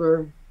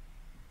particular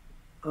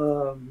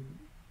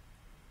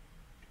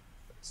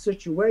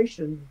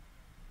situation.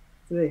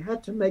 They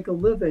had to make a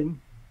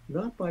living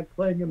not by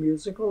playing a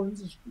musical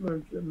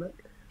instrument,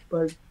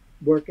 but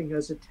working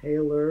as a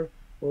tailor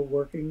or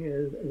working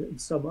in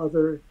some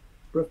other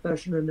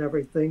profession and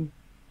everything.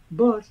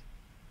 But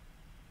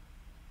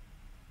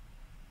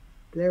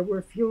there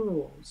were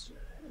funerals,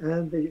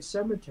 and the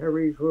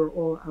cemeteries were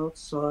all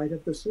outside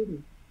of the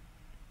city.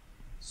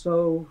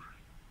 So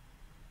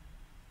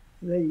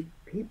the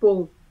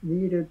people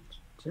needed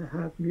to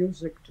have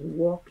music to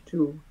walk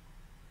to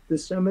the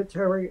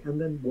cemetery and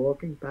then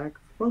walking back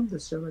from the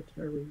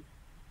cemetery.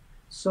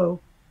 So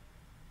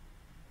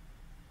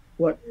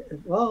what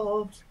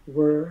evolved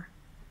were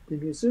the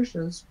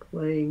musicians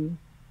playing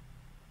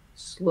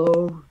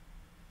slow,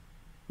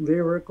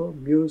 lyrical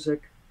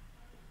music,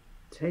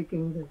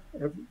 taking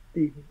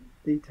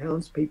the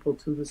townspeople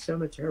to the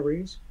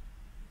cemeteries,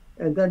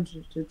 and then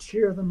to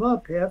cheer them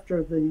up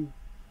after the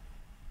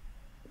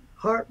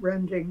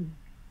heart-rending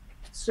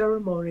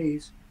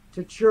ceremonies,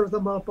 to cheer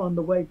them up on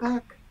the way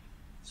back.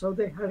 So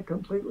they had a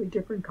completely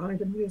different kind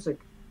of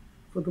music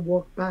for the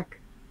walk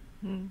back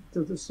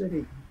to the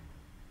city.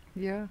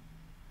 Yeah.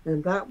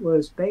 And that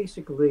was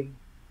basically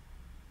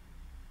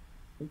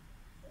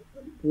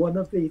one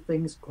of the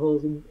things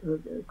calling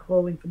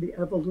for the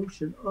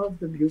evolution of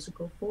the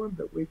musical form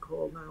that we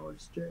call now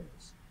as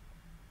jazz.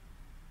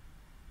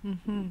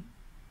 Mm-hmm.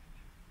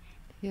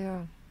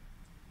 Yeah.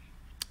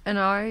 And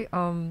I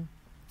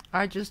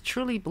just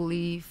truly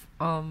believe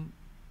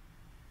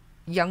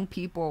young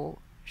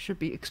people should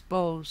be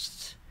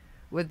exposed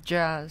with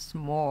jazz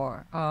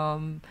more.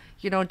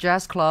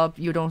 Jazz club,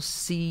 you don't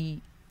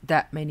see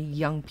that many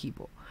young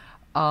people.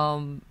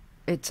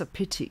 It's a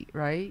pity,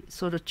 right?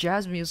 So the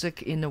jazz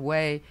music, in a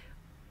way,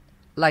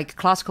 like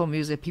classical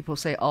music, people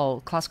say,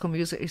 oh, classical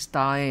music is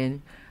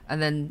dying.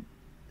 And then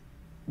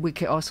we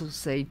can also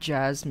say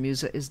jazz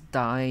music is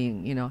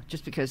dying,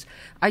 just because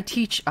I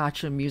teach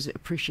actual music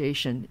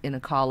appreciation in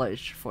a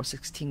college for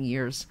 16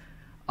 years.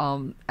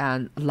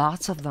 And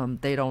lots of them,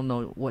 they don't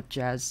know what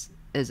jazz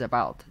is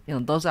about.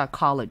 Those are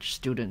college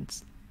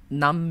students,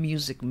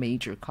 non-music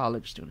major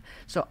college students.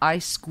 So I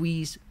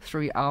squeeze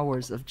 3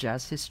 hours of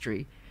jazz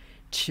history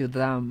to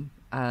them,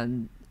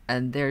 and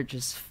they're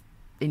just,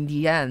 in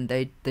the end,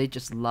 they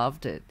just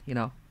loved it,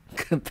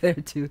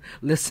 compared to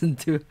listen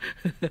to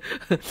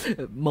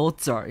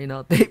Mozart.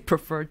 They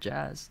prefer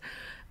jazz.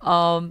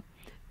 Now,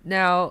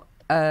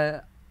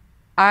 I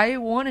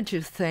wanted to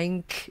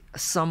thank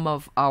some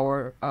of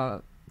our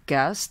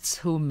guests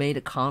who made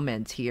a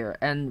comment here,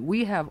 and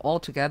we have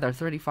altogether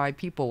 35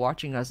 people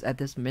watching us at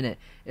this minute.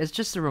 It's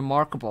just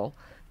remarkable.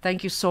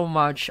 Thank you so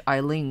much,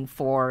 Eileen,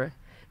 for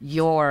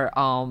your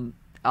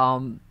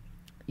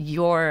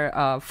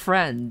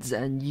friends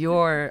and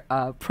your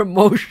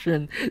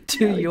promotion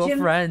to your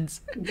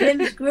friends.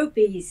 Jim's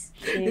groupies.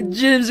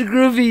 Jim's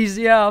groupies,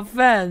 yeah,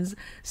 fans.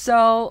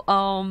 So,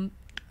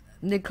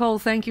 Nicole,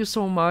 thank you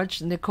so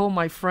much. Nicole,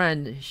 my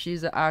friend,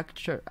 she's an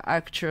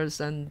actress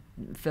and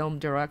film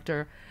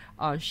director.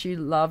 She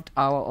loved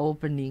our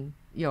opening,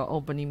 your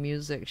opening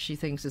music. She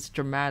thinks it's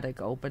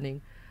dramatic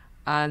opening.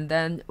 And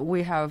then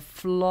we have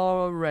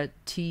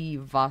Florety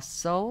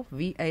Vassal,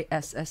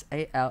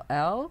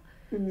 Vassall.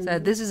 So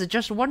this is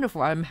just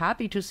wonderful. I'm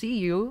happy to see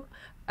you.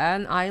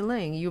 And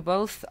Eileen, you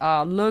both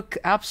look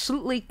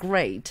absolutely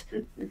great.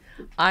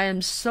 I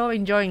am so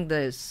enjoying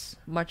this.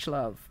 Much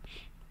love.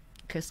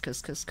 Kiss,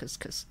 kiss, kiss, kiss,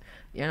 kiss.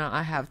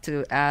 I have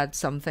to add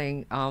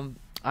something.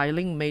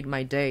 Eileen made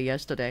my day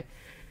yesterday.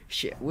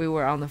 we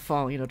were on the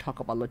phone, talk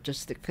about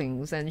logistic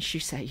things, and she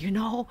said,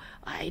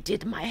 I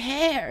did my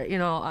hair,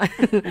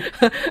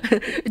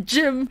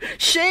 Jim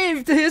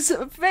shaved his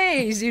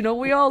face,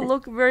 we all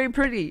look very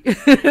pretty.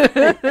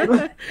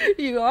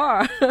 You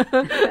are.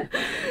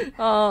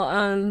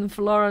 And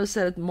Flora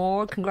said,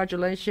 more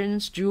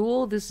congratulations,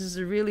 Juhl. This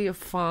is really a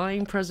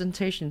fine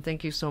presentation.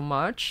 Thank you so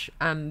much.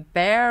 And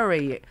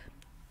Barry,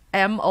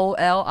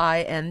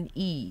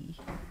 Moline.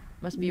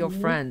 Must be your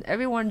friend.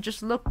 Everyone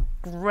just look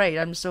great.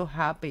 I'm so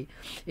happy.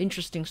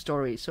 Interesting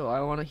story. So I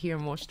want to hear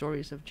more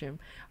stories of Jim.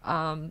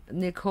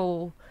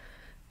 Nicole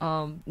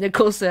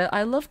said,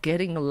 I love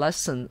getting a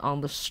lesson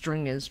on the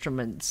string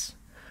instruments.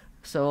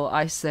 So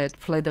I said,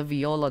 play the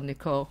viola,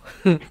 Nicole.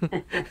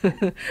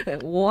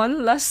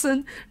 One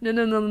lesson? No,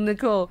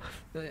 Nicole.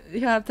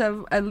 You have to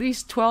have at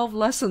least 12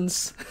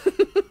 lessons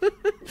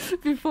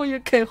before you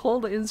can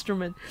hold the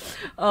instrument.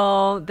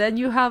 Then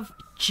you have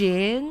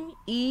Jen,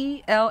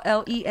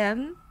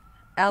 Ellen.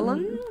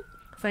 Ellen,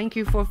 thank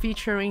you for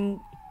featuring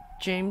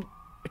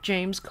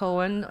James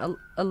Cohn,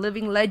 a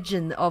living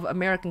legend of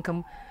American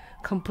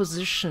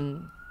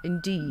composition,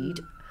 indeed.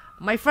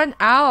 My friend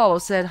Al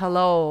said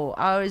hello.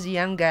 Al is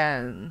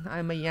Yangan.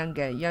 I'm a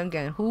Yangan.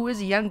 Yangan. Who is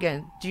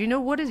Yangan? Do you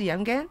know what is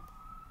Yangan?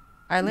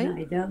 Eileen?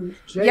 No, I don't.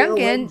 Yangan.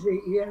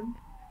 J-O-N-G-E-N?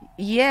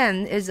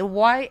 Yan is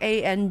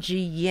Y-A-N-G,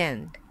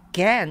 Yan.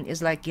 Gan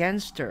is like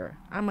gangster.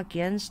 I'm a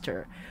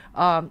gangster.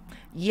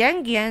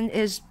 Yangan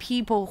is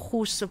people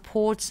who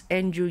supports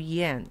Andrew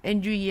Yan.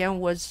 Andrew Yan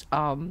was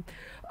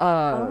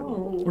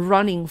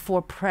running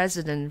for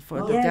president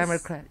for the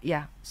Democrat.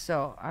 Yeah,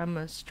 so I'm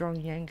a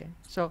strong Yangan.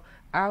 So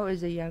Al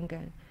is a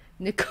Yangan.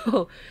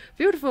 Nicole,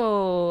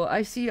 beautiful.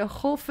 I see a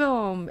whole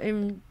film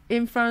in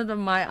front of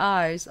my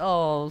eyes.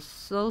 Oh,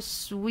 so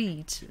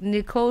sweet.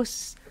 Nicole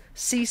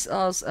sees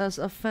us as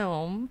a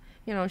film.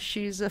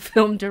 She's a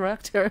film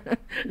director.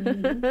 We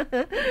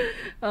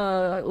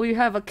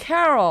have a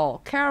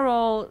Carol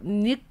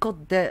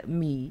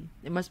Nicodemi.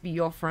 It must be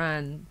your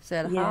friend.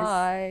 Said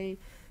hi.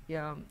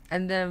 Yeah,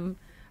 and then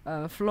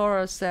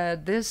Flora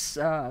said this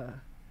GRECIAN.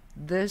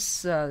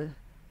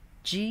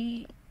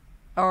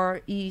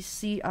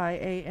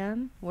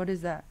 What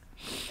is that?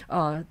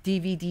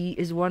 DVD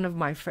is one of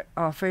my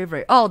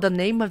favorite. Oh, the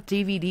name of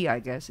DVD, I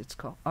guess it's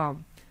called.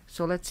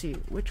 So let's see,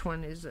 which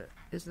one is it?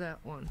 Is that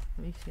one?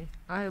 Let me see.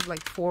 I have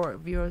like 4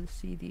 of your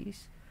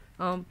CDs.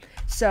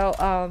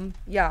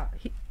 Yeah,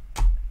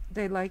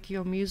 they like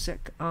your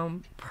music.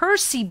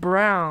 Percy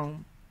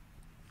Brown.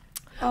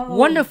 Oh.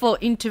 Wonderful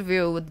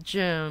interview with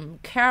Jim.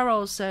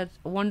 Carol said,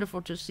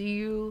 wonderful to see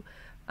you.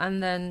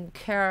 And then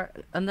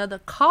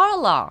another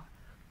Carla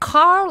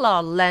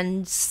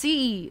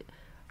Lancy,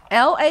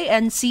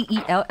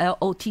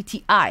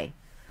 Lancellottti,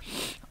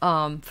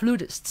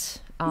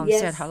 flutist.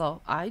 Said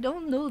hello. I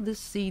don't know this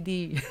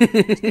CD.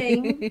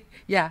 Ching,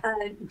 yeah.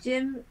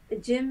 Jim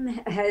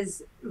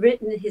has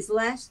written his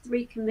last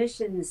 3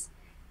 commissions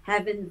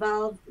have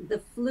involved the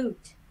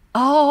flute.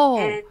 Oh.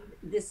 And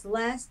this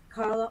last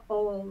Carla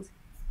Old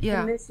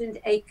commissioned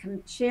a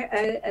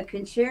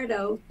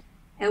concerto,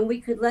 and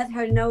we could let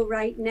her know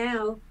right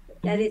now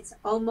that it's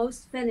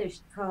almost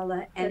finished,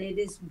 Carla, and it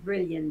is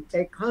brilliant.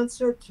 A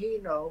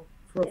concertino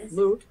for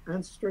flute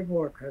and string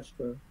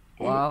orchestra.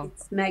 Wow. And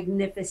it's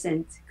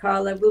magnificent.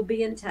 Carla, we'll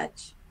be in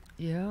touch.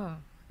 Yeah,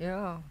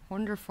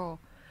 wonderful.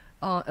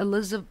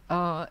 Elisabeth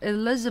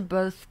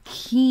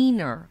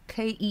Keener,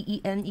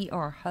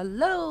 Keener.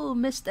 Hello,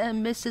 Mr.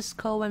 and Mrs.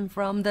 Cohen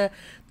from the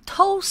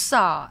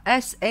TOSA,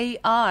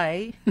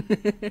 SAI,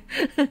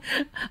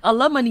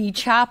 alumni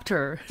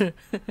chapter.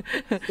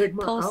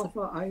 Sigma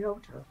Alpha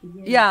Iota.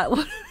 Yeah,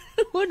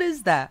 what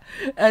is that?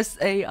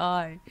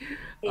 SAI.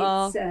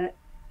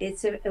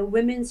 It's a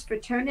women's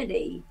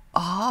fraternity.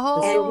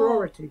 Oh,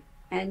 sorority.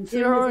 And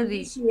Jim was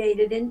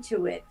initiated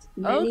into it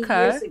many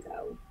years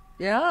ago.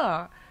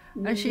 Yeah.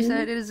 And she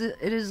said it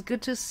is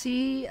good to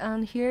see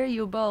and hear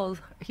you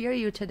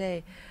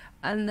today.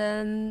 And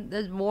then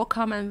there's more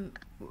comment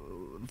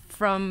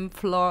from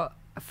Flora.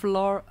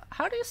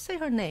 How do you say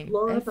her name?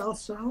 Flora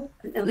Balsao?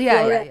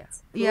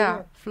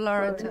 Yeah,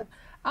 Flora.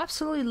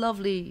 Absolutely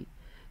lovely.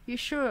 You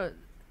sure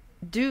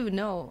do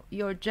know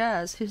your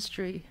jazz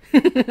history.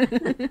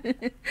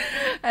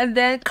 And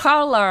then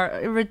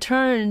Carla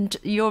returned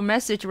your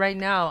message right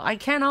now. I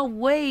cannot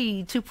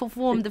wait to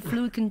perform the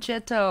flute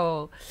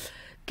concerto.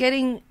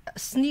 Getting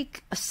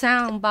sneak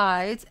sound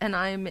bites, and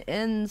I'm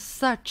in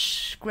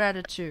such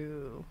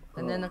gratitude.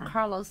 And then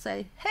Carlos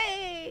say,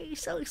 "Hey,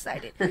 so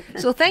excited!"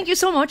 So thank you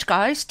so much,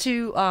 guys,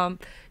 to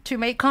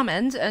make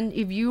comments. And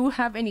if you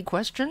have any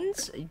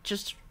questions,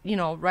 just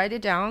write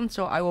it down.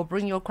 So I will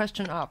bring your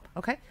question up.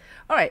 Okay.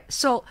 All right.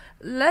 So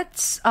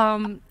let's.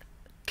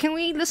 Can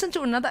we listen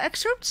to another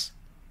excerpt?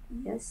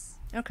 Yes.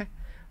 Okay.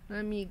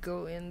 Let me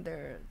go in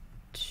there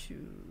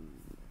to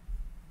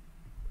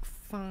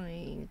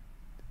find.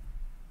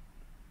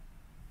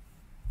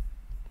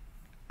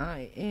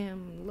 I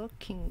am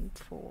looking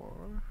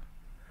for.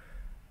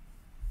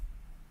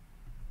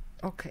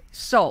 Okay,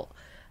 so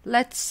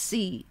let's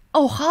see.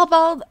 Oh, how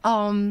about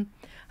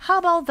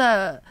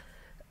the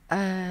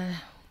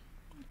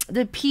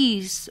the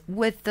piece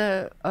with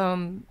the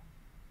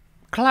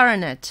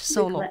clarinet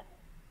solo.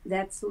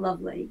 That's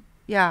lovely.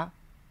 Yeah,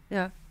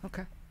 yeah,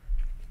 okay.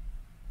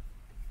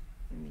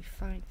 Let me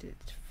find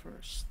it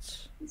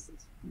first.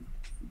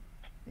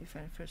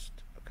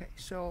 Okay,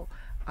 so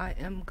I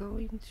am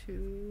going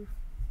to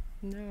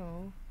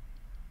now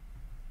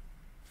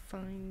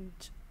find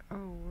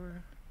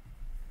our,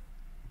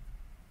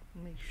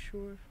 make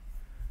sure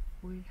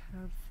we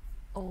have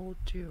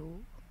audio.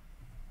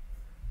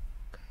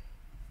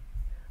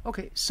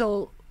 Okay,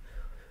 so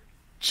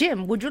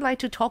Jim, would you like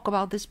to talk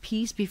about this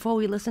piece before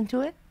we listen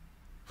to it,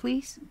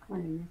 please?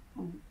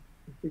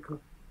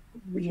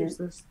 Which is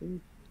this?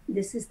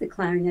 This is the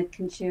clarinet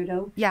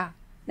concerto. Yeah.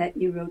 That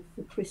you wrote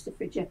for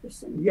Christopher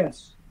Jefferson.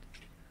 Yes.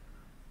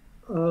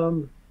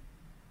 In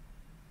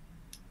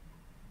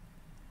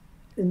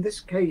this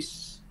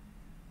case,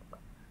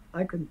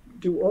 I could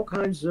do all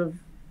kinds of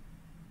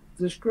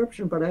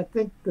description, but I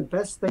think the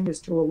best thing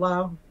is to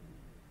allow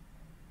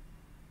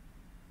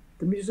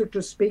the music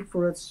to speak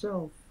for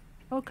itself.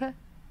 Okay.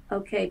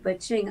 Okay, but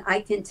Ching,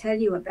 I can tell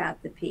you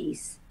about the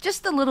piece.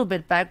 Just a little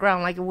bit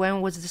background, like when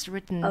was this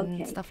written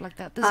and stuff like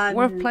that.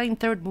 We're playing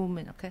third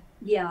movement, okay?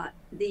 Yeah,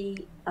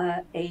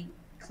 a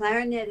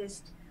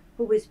clarinetist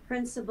who was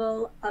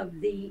principal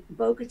of the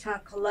Bogota,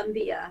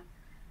 Colombia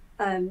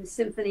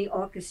Symphony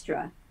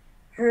Orchestra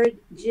heard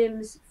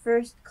Jim's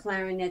first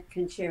clarinet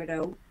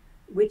concerto,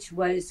 which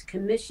was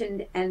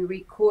commissioned and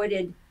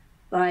recorded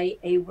by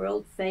a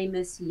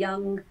world-famous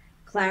young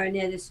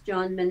clarinetist,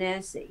 John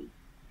Manasseh.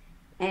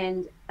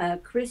 And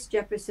Chris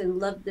Jefferson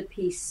loved the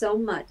piece so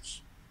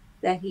much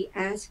that he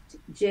asked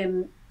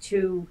Jim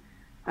to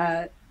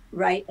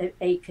write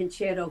a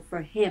concerto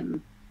for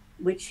him,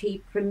 which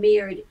he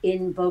premiered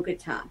in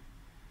Bogota.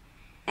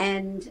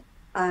 And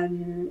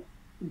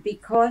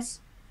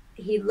because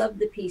he loved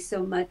the piece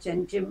so much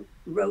and Jim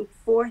wrote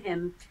for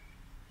him,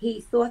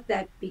 he thought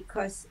that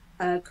because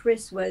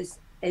Chris was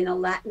in a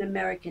Latin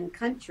American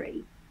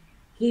country,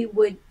 he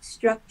would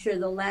structure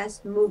the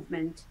last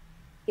movement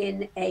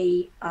in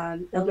a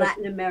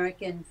Latin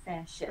American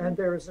fashion. And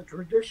there is a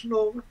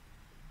traditional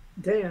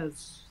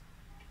dance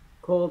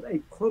called a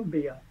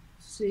cumbia,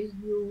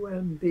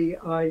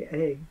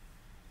 cumbia.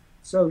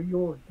 So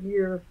you'll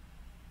hear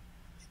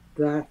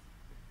that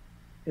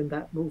in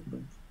that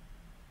movement.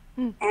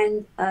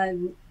 And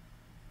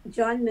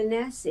John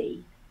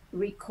Manasseh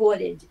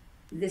recorded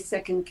the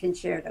second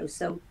concerto,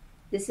 so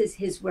this is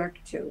his work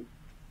too.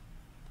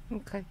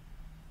 Okay.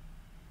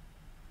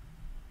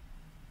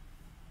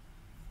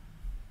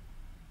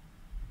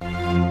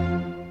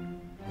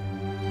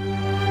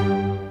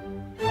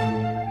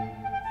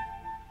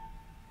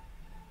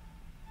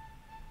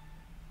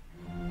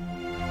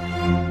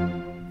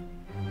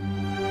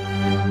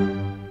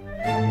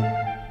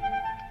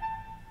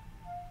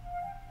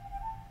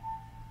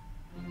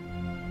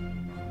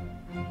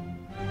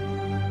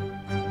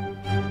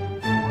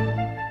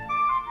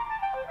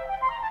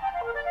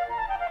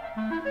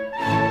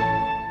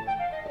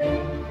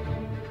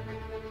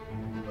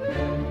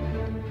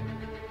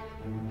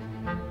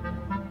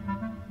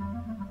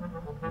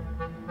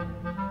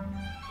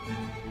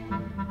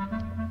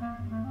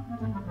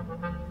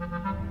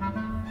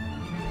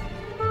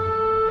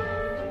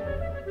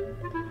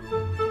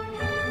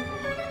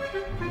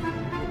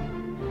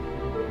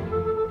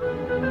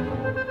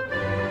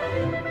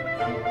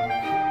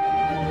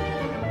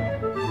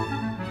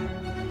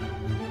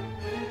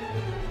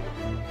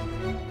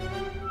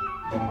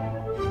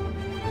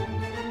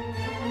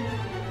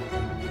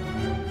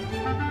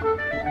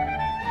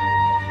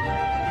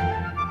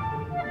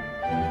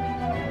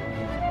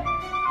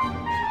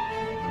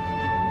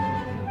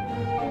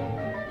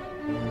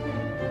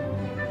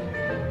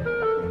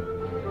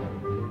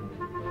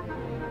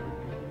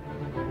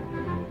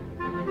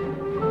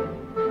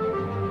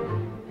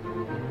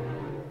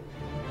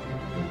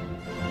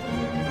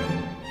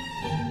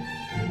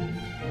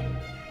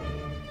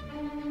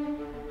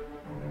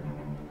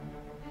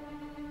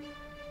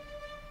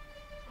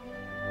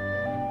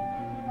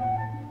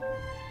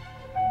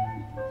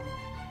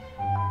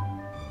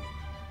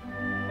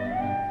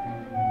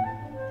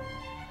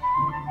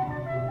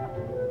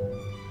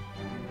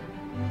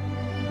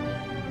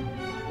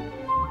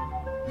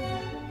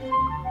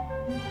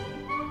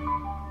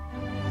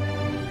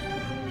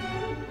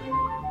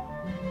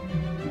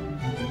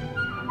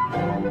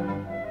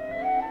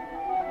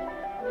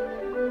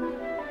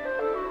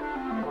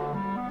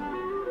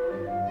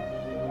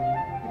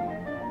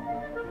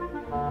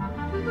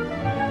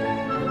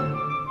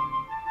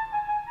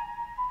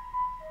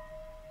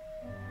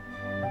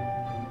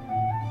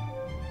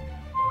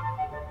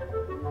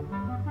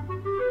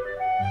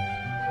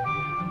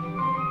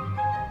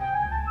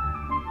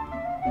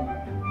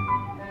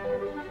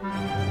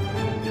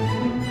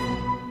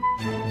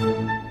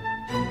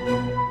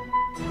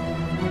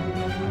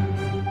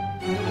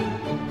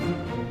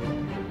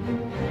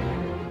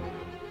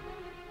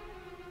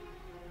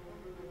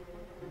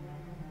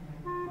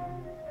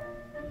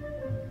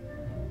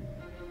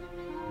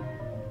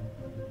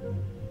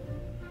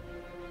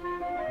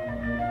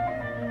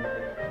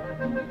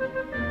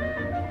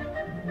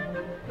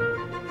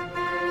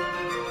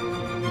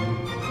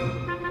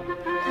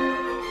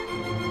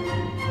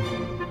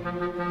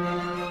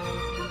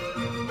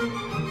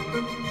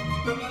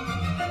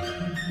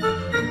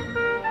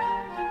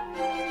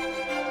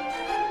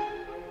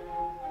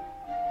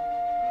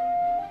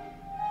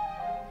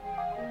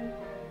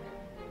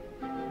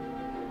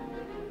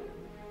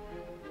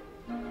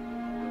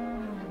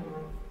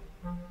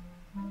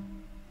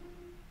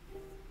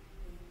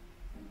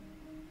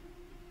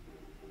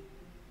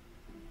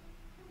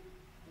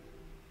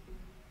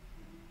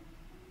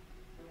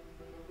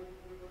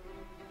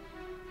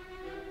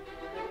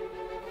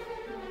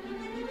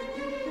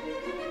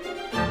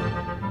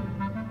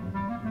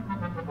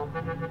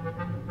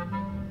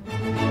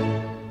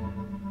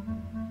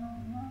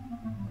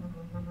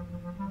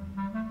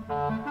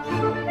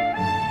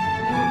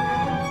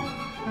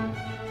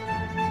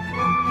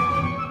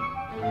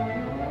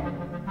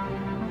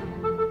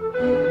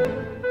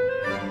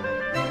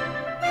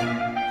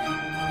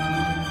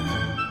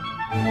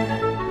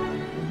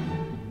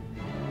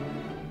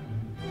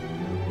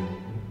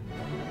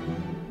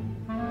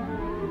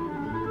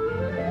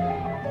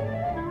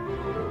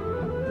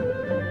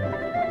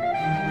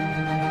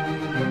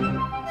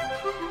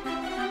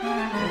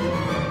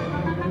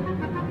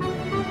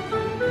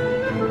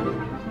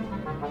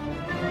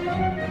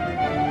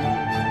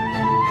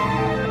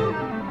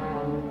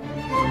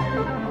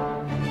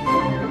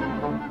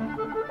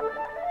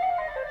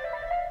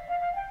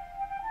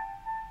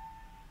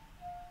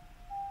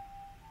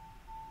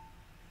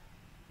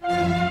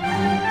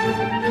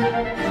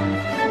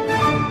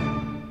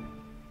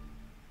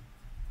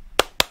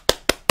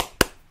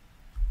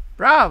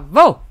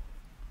 Bravo!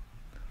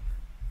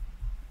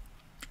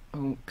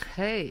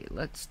 Okay,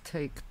 let's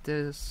take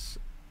this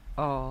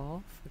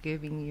off,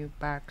 giving you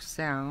back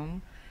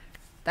sound.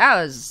 That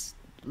was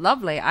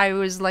lovely. I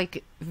was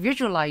like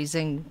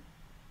visualizing,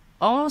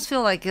 almost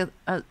feel like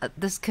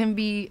this can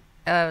be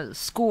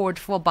scored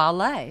for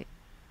ballet.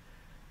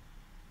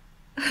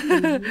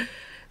 Mhm.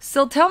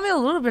 So tell me a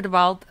little bit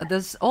about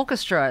this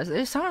orchestra.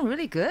 It sounded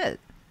really good.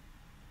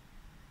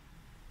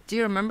 Do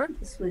you remember?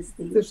 This was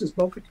the This is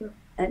Bogota.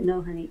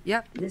 no, honey.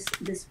 Yep.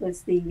 This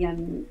was the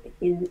in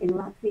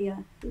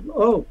Latvia.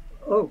 Oh,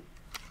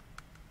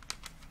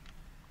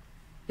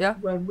 Yeah.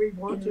 when we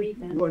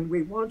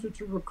Riga. wanted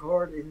to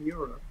record in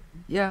Europe,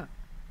 Yeah.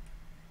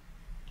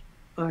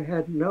 I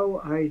had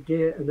no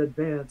idea in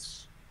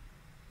advance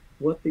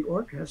what the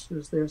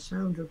orchestras there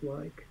sounded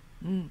like.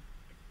 Mm.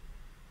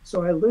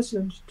 So I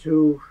listened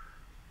to,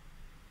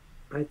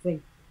 I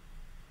think,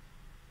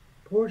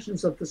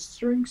 portions of the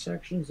string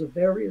sections of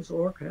various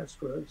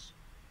orchestras,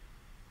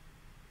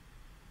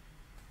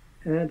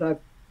 and I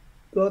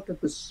thought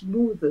that the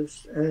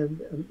smoothest and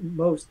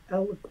most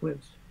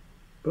eloquent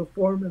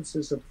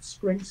performances of the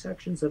string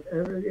sections of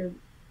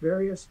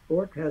various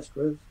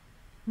orchestras,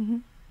 Mm-hmm.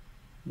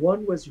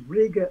 one was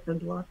Riga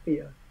and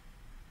Latvia,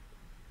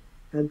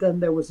 and then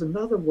there was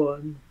another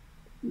one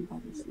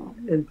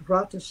in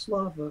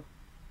Bratislava,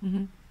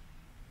 Mm-hmm.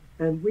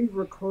 and we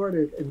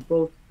recorded in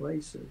both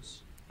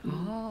places.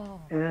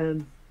 Oh.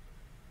 And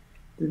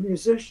the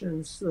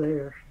musicians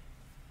there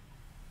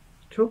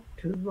took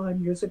to my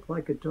music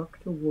like a duck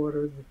to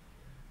water.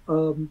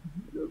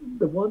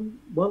 The one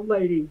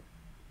lady,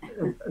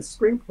 a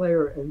string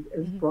player in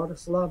Mhm.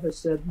 Bratislava,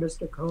 said,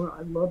 "Mr. Cohn,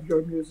 I love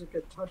your music.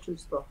 It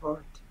touches the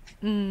heart."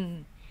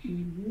 Mm.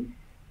 Mm-hmm.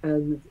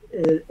 And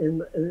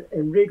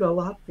in Riga,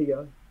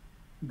 Latvia,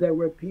 there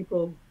were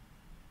people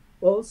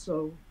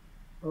also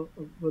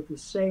with the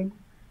same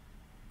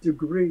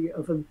degree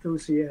of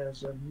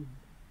enthusiasm.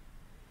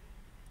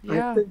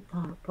 Yeah. I think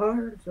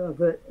part of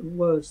it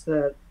was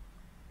that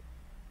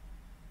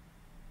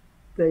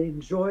they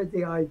enjoyed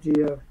the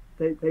idea.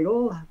 They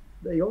all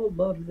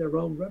loved their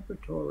own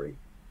repertory,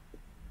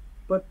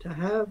 but to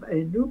have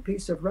a new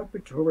piece of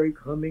repertory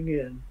coming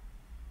in,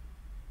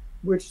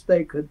 which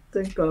they could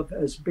think of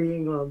as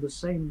being on the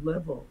same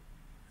level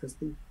as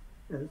the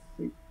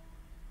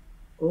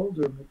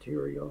older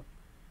material,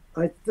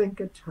 I think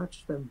it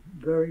touched them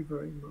very,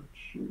 very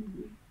much.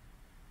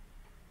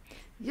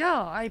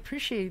 Yeah, I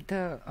appreciate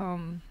the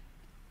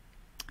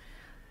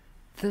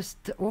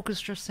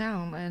orchestra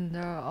sound, and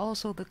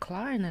also the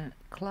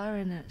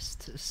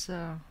clarinist is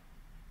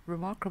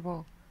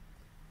remarkable.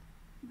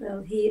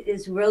 Well, he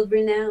is world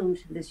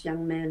renowned. This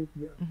young man.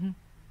 Mm-hmm.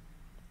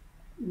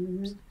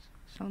 Mm-hmm.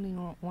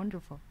 Sounding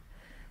wonderful.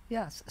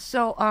 Yes.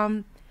 So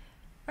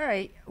all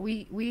right,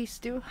 we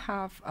still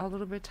have a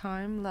little bit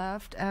time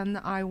left, and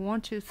I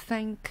want to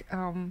thank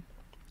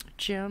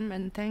Jim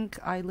and thank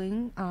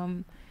Eileen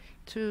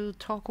to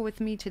talk with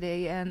me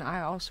today, and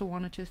I also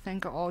wanted to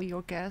thank all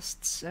your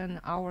guests and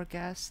our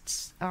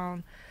guests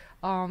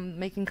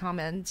making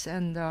comments,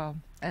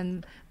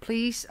 and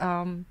please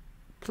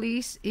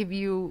please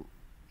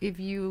if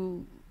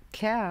you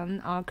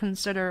can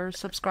consider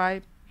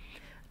subscribe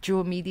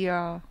Juhl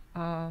Media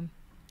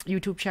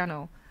YouTube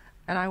channel,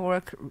 and I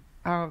work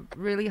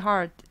really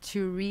hard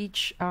to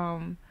reach.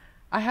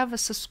 I have a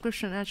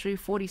subscription actually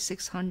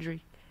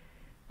 4,600.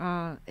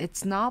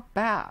 It's not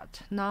bad,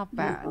 not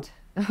bad.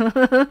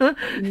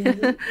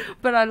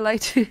 But I'd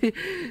like to.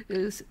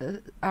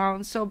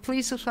 So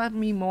please subscribe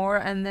me more,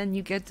 and then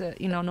you get the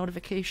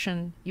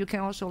notification. You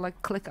can also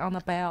like click on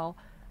the bell.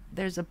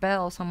 There's a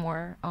bell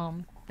somewhere.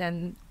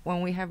 Then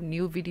when we have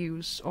new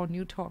videos or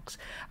new talks,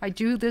 I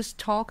do this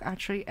talk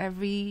actually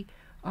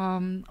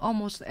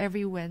almost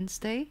every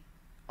Wednesday.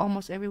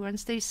 Almost every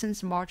Wednesday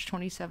since March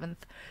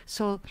 27th.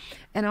 So,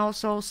 and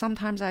also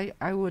sometimes I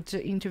would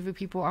interview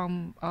people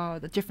on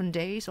the different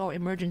days or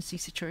emergency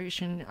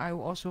situation. I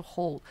will also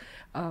hold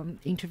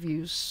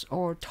interviews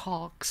or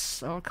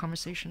talks or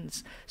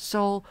conversations.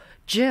 So,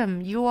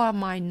 Jim, you are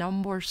my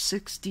number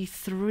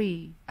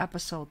 63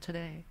 episode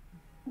today.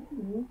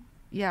 Mm-hmm.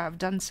 Yeah, I've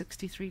done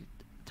 63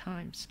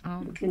 times.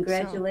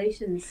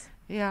 Congratulations. So,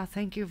 yeah,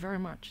 thank you very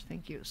much.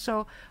 Thank you.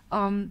 So,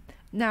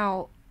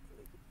 now,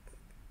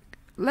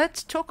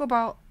 let's talk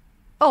about.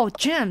 Oh,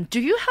 Jim, do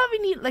you have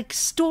any like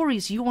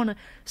stories you wanna?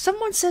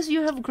 Someone says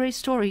you have great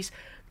stories.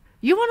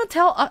 You wanna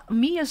tell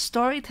me a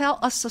story? Tell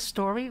us a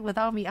story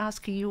without me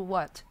asking you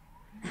what.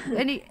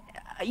 Any?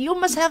 You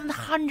must have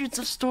hundreds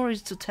of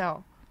stories to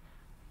tell.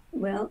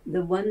 Well,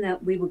 the one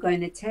that we were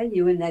going to tell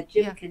you, and that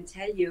Jim Yeah. can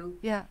tell you,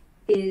 Yeah.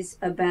 is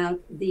about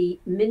the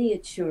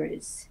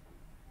miniatures.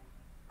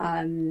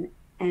 And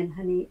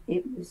honey,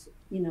 it was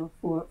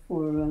for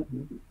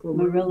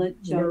Marilla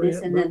Jonas,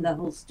 and then the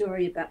whole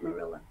story about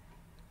Marilla.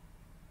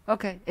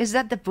 Okay. Is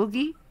that the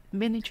boogie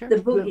miniature? The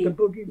boogie. The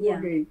boogie Yeah.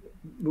 woogie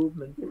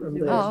movement It was from a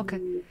there. Oh, okay.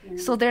 Yeah.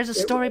 So there's a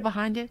story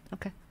behind it.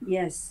 Okay.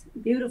 Yes,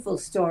 beautiful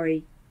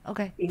story,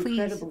 Okay.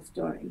 incredible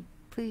story.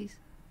 Please.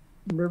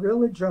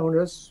 Marilla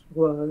Jonas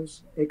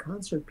was a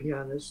concert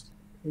pianist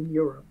in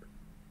Europe.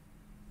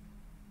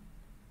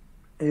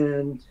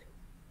 And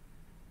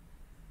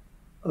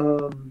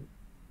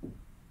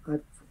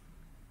I've,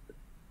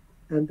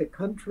 and the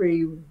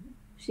country.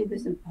 She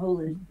was in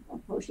Poland.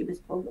 Oh, she was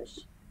Polish.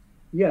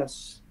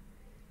 Yes,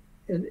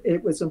 and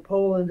it was in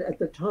Poland at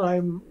the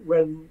time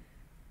when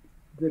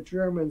the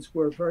Germans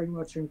were very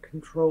much in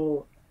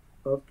control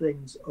of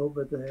things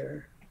over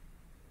there,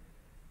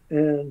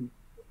 and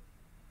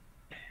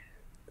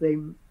they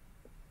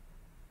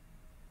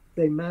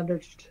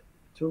managed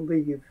to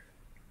leave.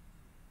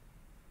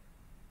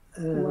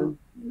 And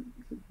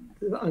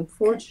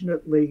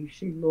unfortunately,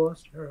 she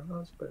lost her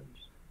husband.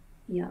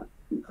 Yeah,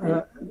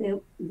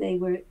 they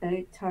were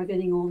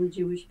targeting all the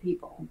Jewish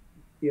people.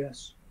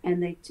 Yes.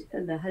 And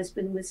the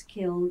husband was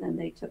killed, and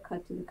they took her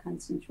to the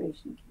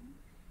concentration camp.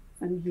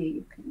 From here,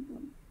 you can go.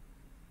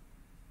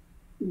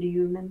 Do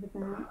you remember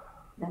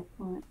that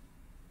part?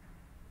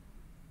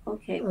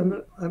 Okay.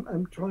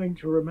 I'm trying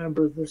to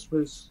remember. This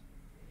was.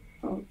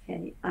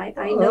 Okay, I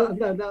know.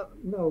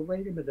 No,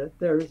 wait a minute.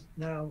 There's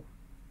now.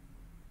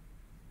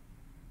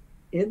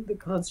 In the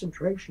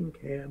concentration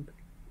camp,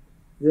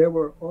 there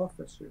were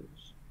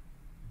officers,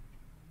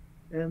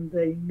 and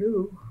they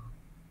knew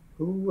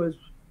who was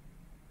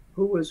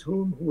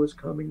whom, who was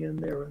coming in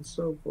there, and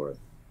so forth.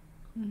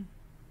 Mm.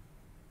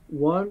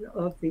 One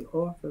of the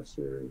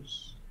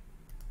officers.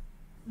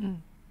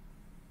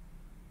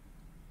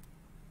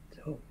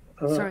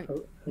 Sorry.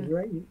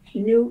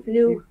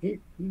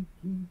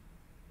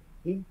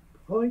 He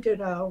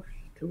pointed out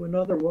to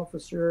another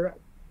officer,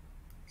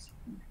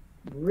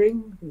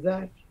 "Bring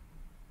that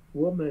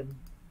woman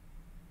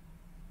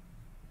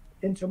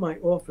into my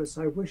office.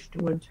 I wish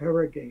to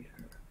interrogate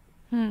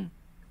her."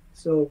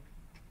 So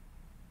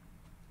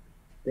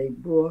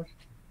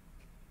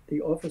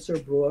the officer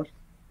brought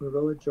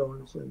Marilla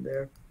Jones in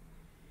there.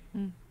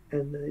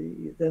 And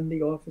then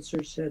the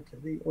officer said to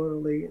the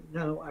orderly,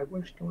 "Now I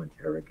wish to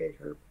interrogate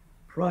her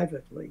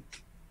privately."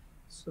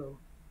 So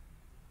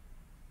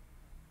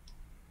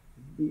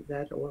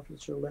that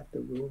officer left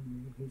the room,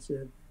 and he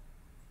said,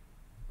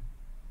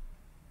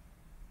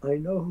 "I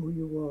know who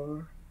you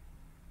are.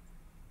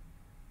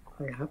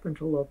 I happen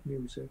to love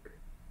music.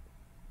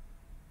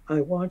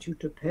 I want you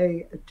to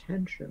pay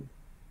attention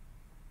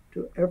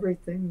to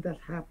everything that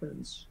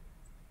happens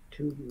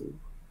to you.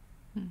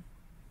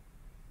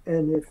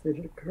 And if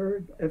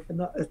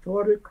a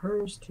thought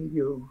occurs to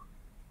you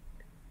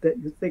that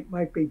you think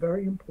might be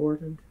very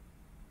important,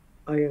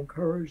 I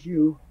encourage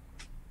you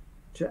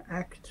to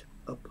act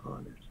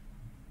upon it."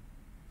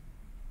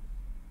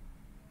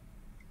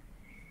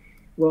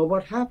 Well,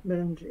 what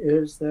happened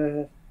is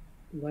that,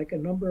 like a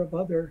number of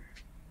other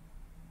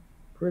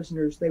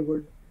prisoners, they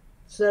were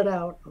sent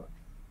out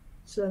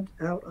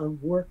on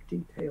work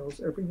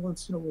details every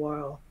once in a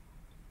while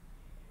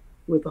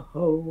with a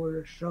hoe or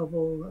a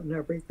shovel and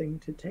everything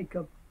to dig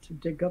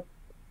up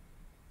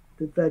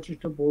the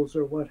vegetables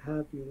or what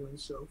have you, and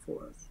so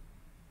forth.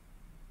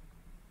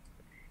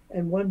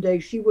 And one day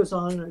she was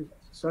on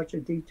such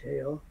a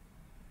detail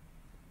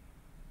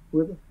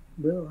with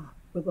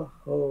a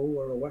hoe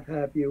or what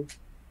have you,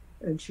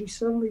 and she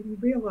suddenly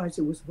realized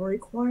it was very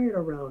quiet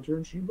around her,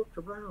 and she looked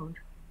around,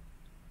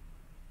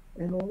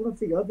 and all of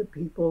the other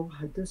people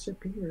had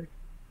disappeared.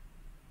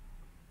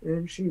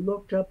 And she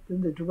looked up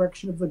in the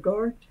direction of the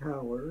guard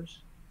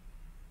towers,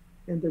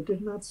 and there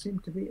did not seem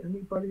to be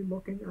anybody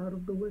looking out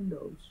of the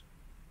windows.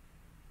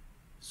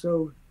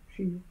 So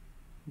she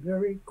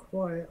very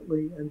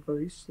quietly and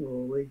very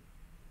slowly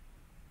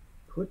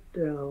put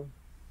down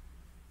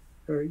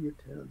her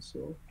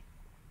utensil,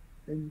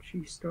 and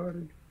she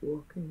started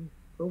walking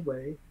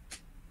away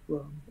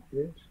from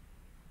it,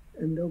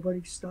 and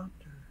nobody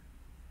stopped her.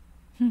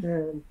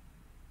 And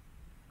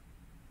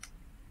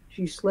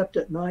she slept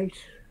at night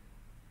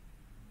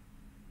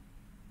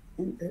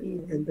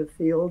in the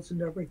fields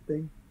and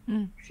everything.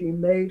 She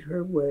made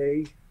her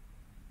way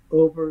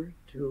over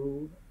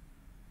to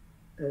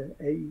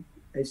a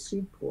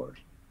seaport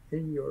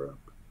in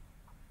Europe.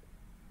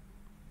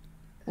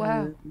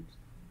 Wow.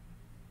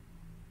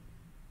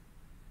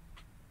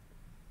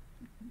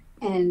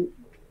 And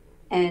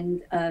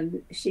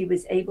she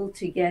was able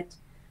to get.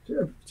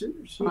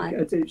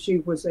 She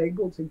was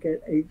able to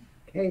get a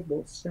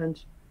cable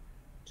sent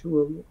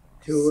to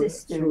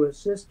a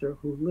sister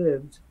who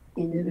lived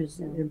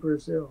in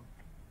Brazil.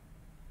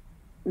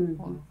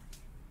 Mm-hmm.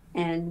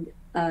 And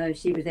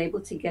she was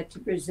able to get to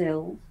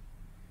Brazil,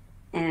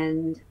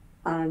 and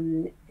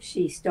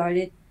she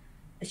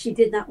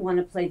did not want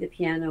to play the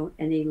piano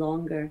any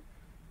longer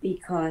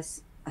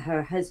because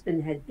her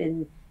husband had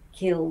been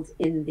killed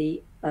in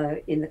the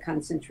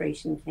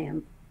concentration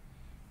camp,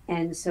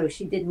 and so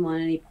she didn't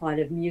want any part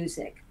of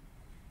music.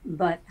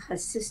 But her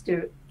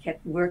sister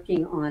kept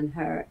working on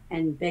her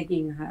and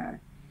begging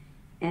her,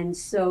 and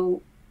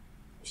so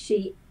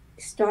she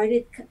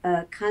started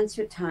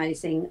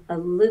concertizing a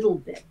little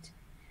bit.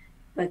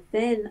 But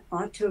then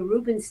Otto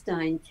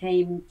Rubinstein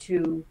came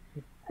to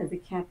the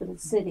capital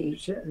city,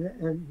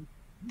 and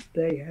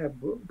they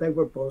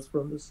were both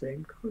from the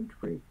same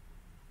country.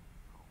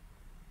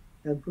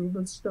 And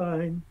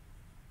Rubinstein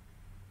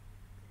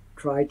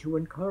tried to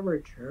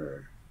encourage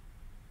her.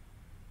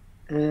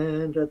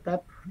 And at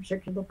that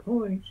particular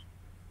point,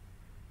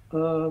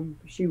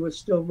 she was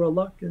still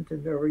reluctant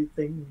and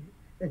everything.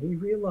 And he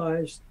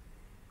realized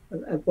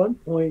at one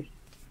point,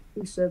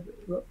 he said,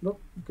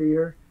 "Look,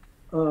 dear,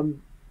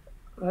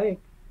 I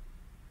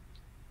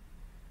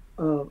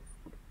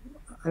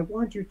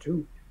want you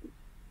to,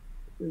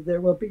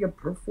 there will be a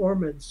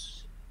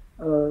performance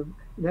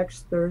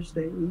next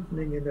Thursday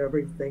evening and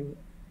everything.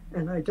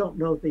 And I don't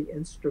know the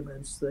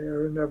instruments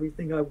there and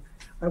everything.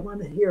 I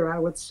want to hear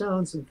how it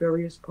sounds in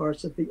various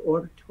parts of the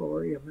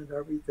auditorium and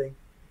everything.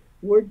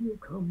 Would you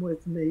come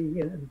with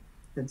me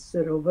and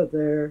sit over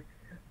there?"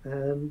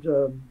 And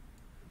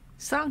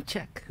Sound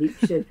check. he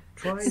said,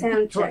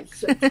 Sound check.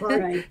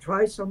 Right.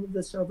 try some of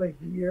this over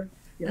here.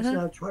 Yes,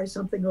 now try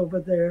something over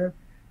there.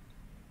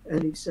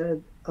 And he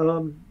said,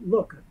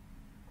 "Look,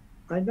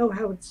 I know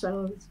how it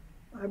sounds.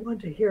 I want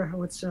to hear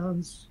how it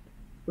sounds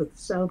with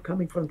sound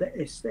coming from the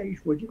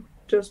stage. Would you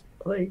just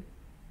play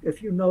a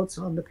few notes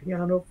on the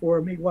piano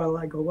for me while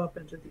I go up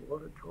into the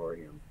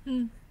auditorium?"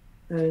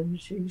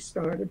 And she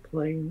started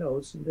playing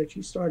notes, and then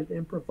she started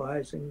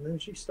improvising, and then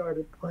she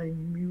started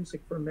playing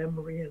music from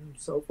memory and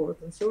so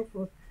forth and so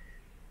forth.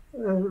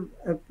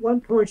 At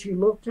one point she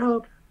looked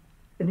out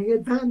and he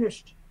had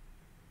vanished,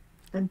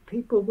 and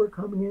people were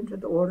coming into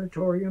the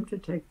auditorium to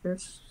take their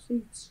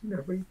seats and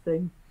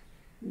everything.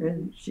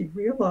 And she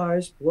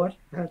realized what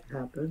had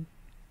happened,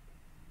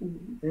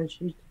 and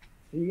she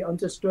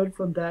understood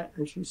from that,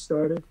 and she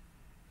started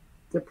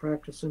to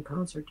practice and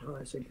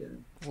concertize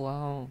again.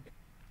 Wow.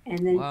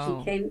 And then she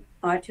came,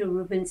 Arthur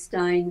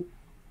Rubinstein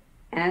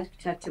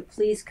asked her to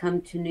please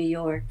come to New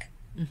York,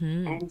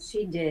 and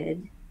she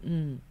did.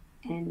 And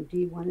do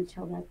you want to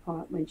tell that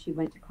part when she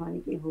went to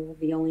Carnegie Hall?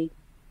 The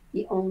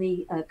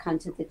only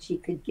concert that she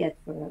could get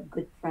for a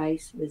good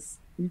price was.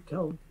 You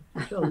tell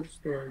the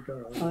story,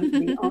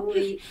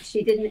 darling.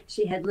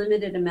 She had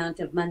limited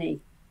amount of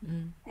money,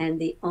 and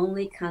the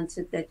only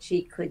concert that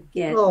she could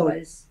get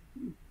was.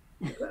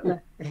 A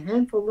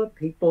handful of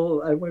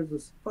people. I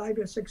was 5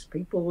 or 6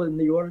 people in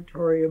the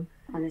auditorium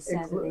on a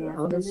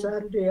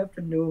Saturday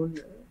afternoon.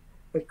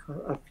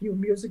 A few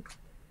music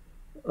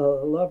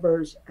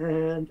lovers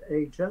and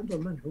a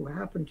gentleman who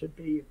happened to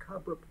be a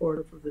cub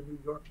reporter for the New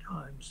York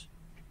Times.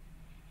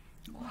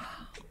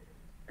 Wow.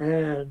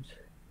 And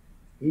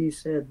he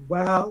said,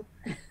 "Wow."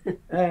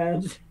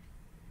 And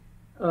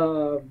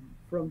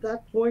from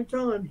that point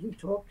on, he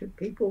talked to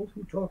people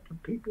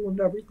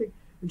and everything.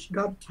 And she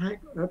got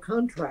a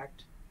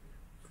contract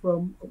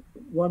from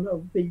one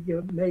of the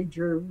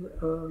major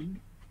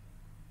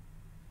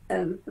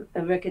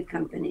record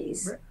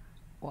companies.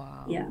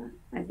 Wow. Yeah,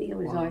 I think it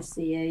was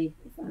RCA,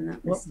 if I'm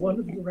not mistaken. One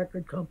of the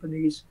record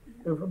companies.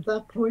 And from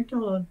that point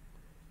on,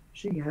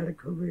 she had a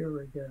career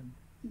again.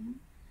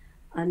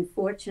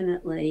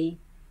 Unfortunately,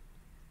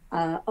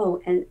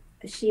 and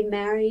she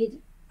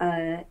married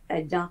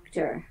a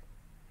doctor,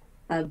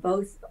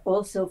 both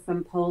also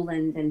from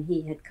Poland, and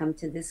he had come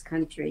to this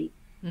country.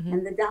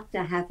 And the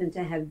doctor happened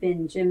to have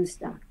been Jim's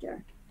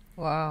doctor.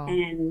 Wow.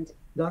 And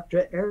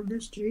Dr.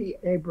 Ernest G.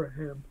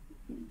 Abraham.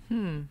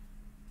 And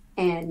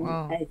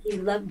he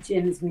loved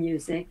Jim's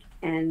music,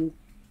 and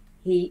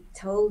he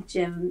told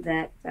Jim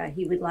that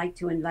he would like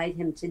to invite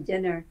him to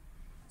dinner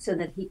so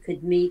that he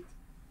could meet,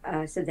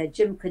 so that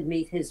Jim could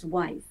meet his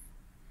wife.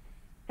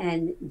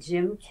 And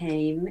Jim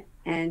came,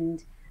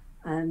 and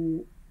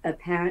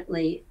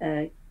apparently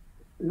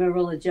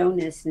Marilla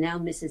Jonas, now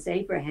Mrs.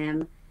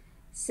 Abraham,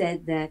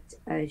 said that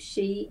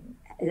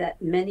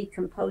that many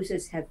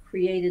composers have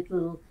created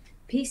little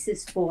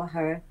pieces for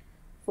her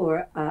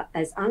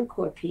as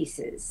encore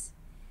pieces,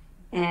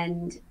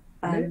 and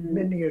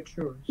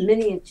miniatures.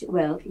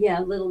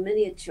 Little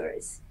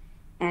miniatures.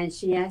 And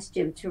she asked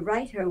Jim to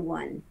write her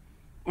one.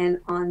 And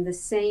on the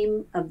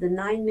same of the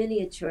 9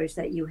 miniatures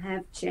that you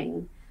have,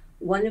 Ching,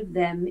 one of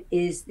them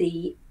is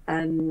the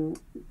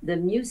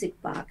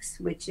music box,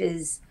 which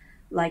is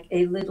like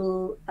a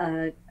little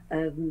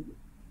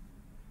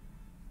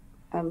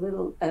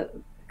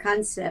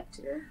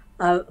concept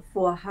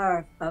for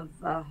her of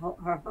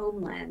her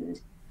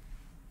homeland,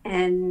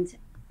 and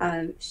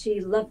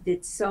she loved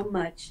it so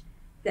much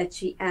that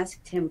she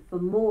asked him for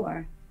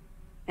more,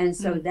 and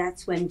so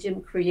that's when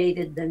Jim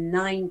created the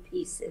 9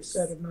 pieces,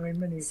 a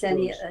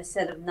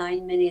set of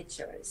 9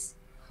 miniatures.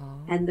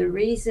 And the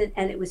reason,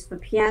 and it was for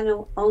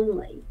piano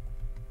only,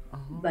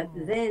 but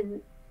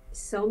then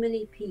so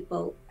many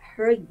people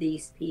heard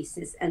these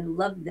pieces and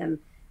loved them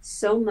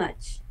so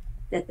much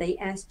that they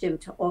asked Jim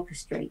to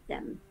orchestrate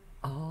them.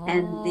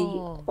 And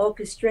the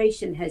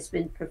orchestration has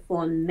been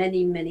performed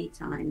many, many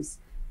times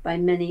by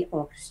many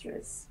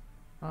orchestras.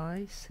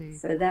 I see.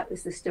 So that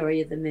was the story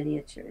of the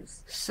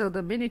miniatures. So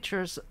the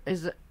miniatures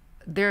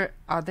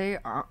are they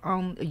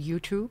on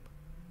YouTube?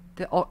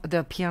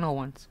 The piano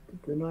ones?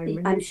 The 9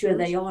 miniatures? I'm sure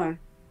they are.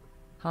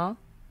 Huh?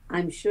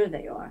 I'm sure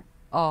they are.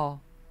 Oh.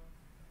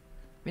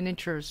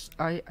 Miniatures.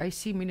 I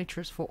see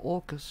miniatures for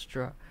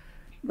orchestra.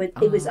 But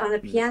it was on a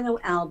piano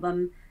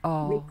album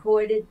Oh,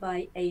 recorded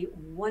by a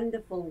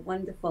wonderful,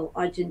 wonderful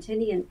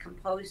Argentinian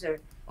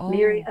composer, oh,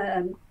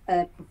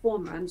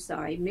 performer, I'm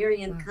sorry,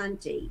 Marian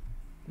Conti.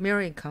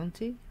 Marion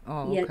County?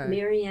 Oh, Yeah, okay.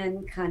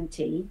 Marian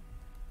Conti.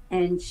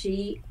 And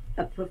she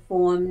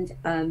performed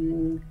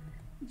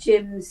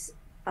Jim's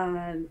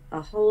a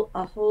whole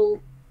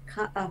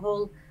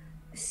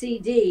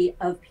CD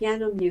of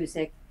piano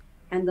music,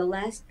 and the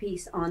last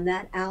piece on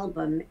that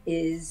album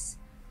is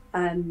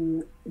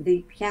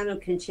the piano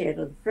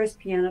concerto, the first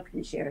piano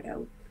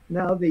concerto.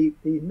 Now the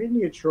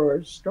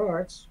miniature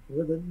starts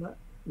with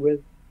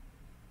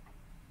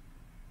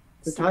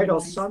the title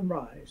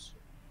Sunrise,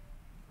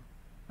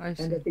 I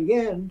see. and at the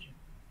end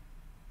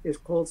is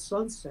called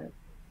Sunset.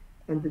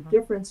 And the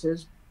difference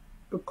is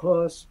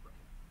because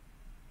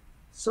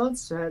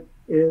sunset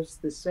is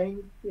the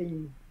same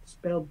thing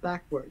spelled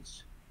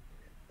backwards.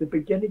 The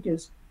beginning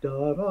is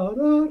da da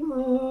da da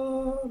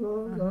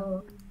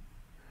da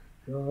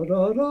da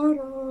da da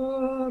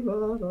da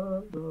da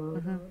da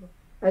da.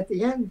 At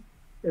the end,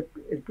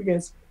 it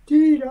begins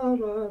dee da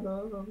da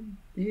da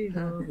dee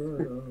da da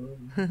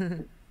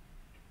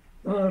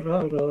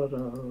da da da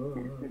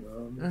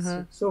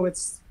da. So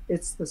it's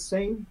the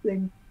same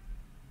thing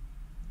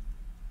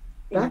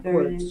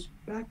backwards.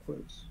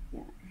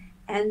 Yeah.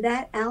 And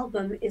that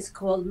album is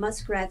called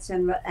Muskrats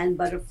and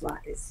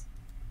Butterflies.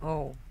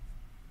 Oh.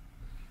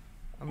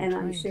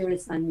 I'm sure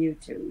it's on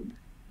YouTube.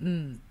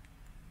 Mm.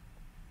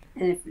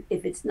 And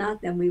if it's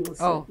not, then we will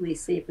certainly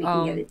see if we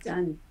can get it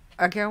done.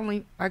 I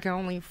can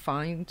only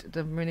find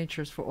the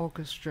miniatures for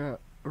orchestra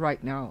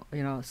right now.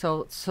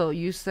 So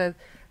you said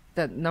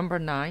that number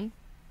 9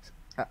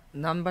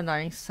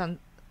 sun.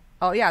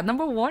 Oh yeah,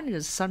 number 1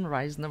 is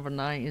sunrise. Number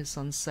 9 is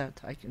sunset.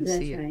 I can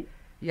see it. That's right.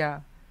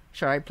 Yeah.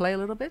 Shall I play a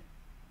little bit?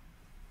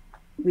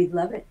 We'd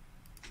love it.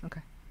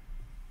 Okay.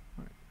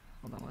 All right.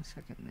 Hold on one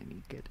second. Let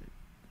me get it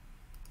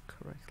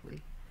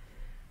correctly.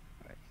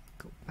 All right.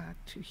 Go back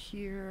to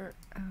here.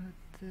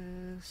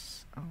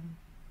 This.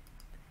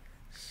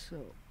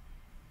 So.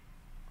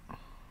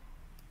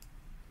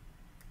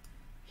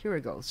 Here we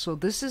go. So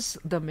this is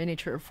the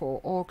miniature for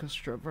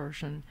orchestra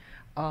version.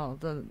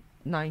 The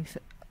ninth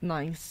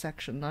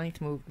section,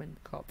 9th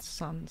movement called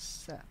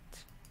Sunset.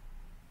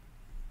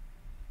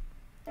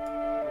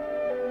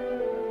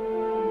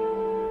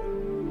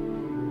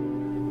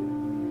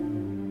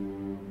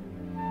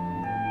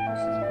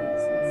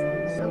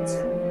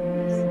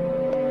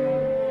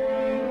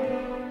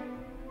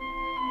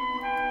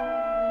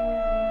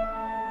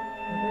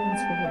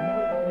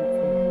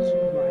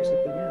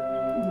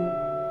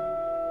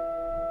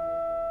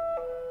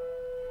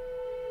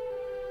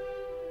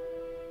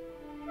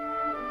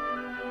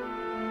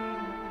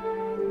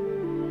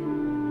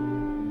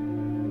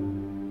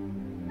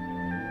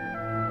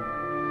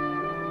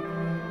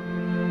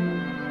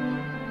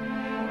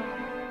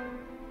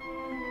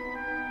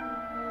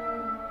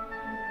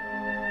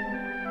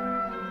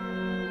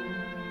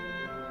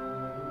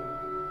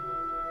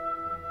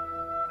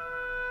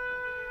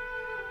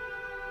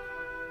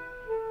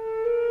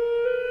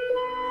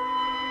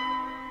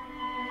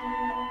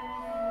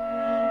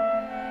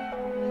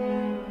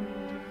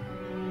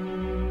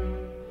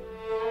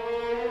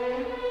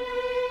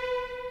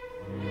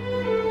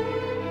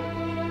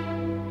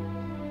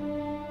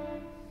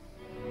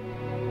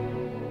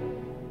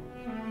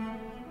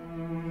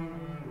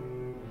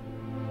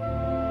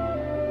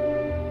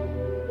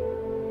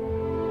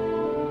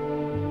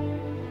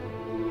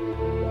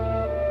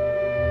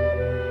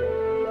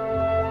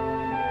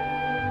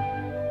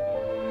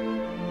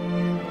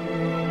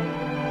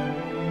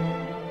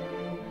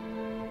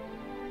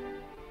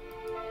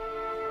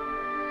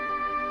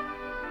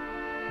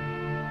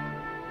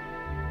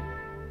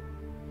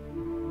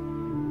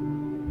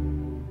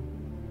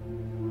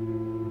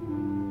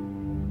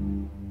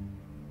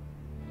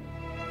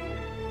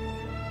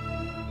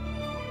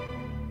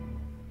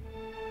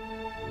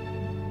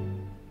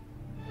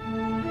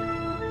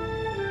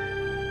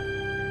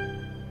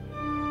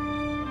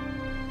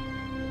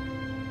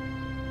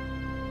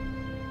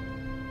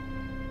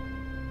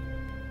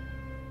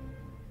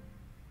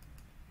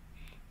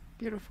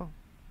 Beautiful.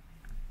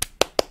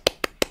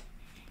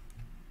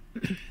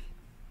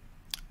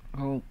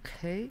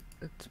 Okay,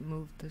 let's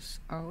move this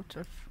out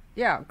of.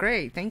 Yeah,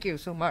 great. Thank you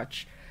so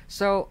much.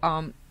 So,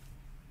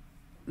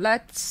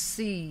 let's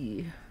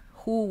see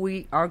who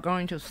we are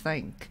going to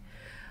thank.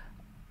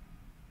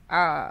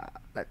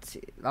 Let's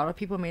see. A lot of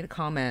people made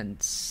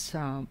comments.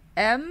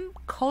 M.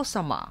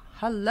 Kosama.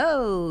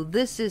 Hello,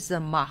 this is a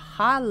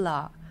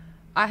Mahala.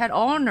 I had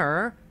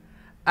honor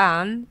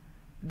and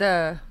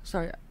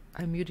sorry,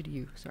 I muted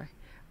you. Sorry.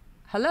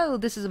 Hello,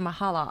 this is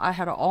Mahala. I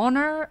had the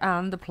honor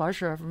and the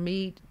pleasure of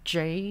meet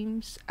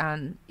James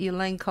and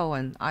Elaine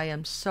Cohen. I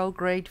am so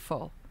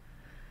grateful.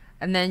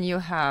 And then you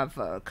have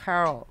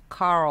Carl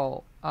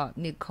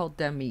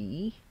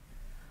Nicodemi.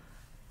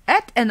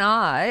 Ed and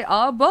I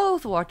are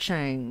both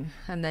watching.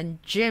 And then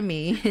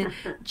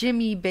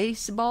Jimmy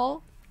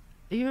Baseball.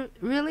 You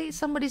really?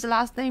 Somebody's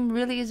last name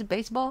really is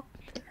baseball?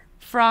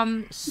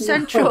 from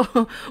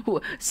central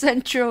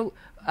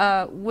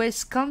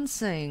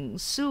Wisconsin,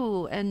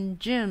 Sue and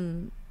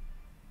Jim.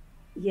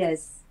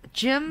 Yes.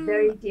 Jim,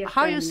 Very dear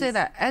how you friends. say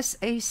that?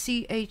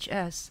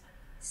 Sachs.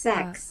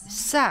 Sax.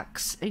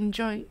 Sax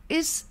enjoying.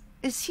 Is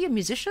he a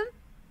musician?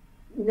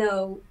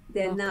 No,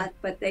 they're Okay. not,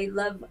 but they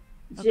love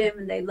Jim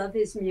and they love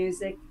his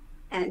music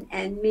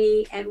and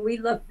me, and we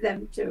love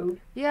them too.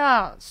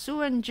 Yeah,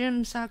 Sue and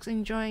Jim Sax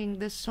enjoying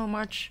this so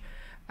much.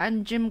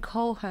 And Jim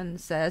Cohn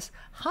says,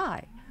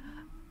 Hi,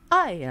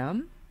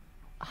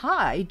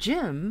 Hi,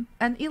 Jim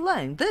and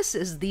Elaine. This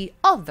is the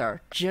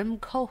other Jim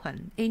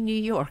Cohn in New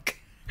York.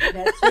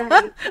 That's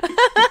right.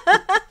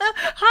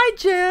 Hi,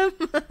 Jim.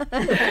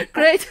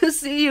 Great to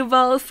see you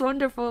both.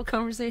 Wonderful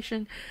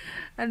conversation.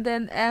 And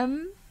then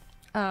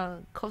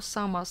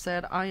Kosama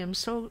said, I am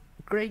so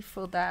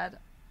grateful that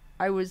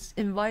I was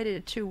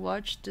invited to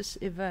watch this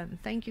event.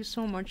 Thank you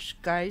so much,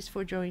 guys,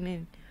 for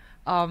joining.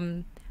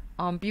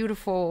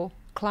 Beautiful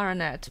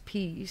clarinet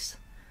piece,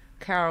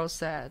 Carol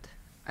said.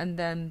 And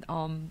then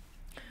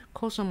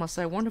Kosama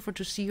said, wonderful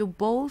to see you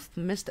both,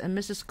 Mr. and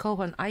Mrs.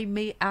 Cohen. I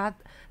may add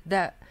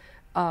that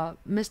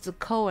Mr.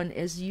 Cohen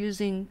is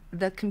using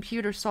the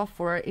computer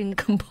software in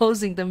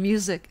composing the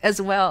music as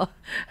well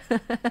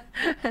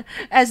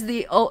as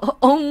the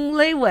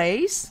only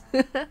ways,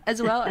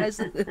 as well as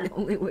the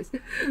only ways.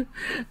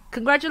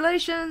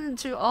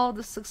 Congratulations to all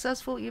the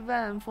successful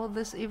event for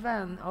this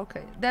event.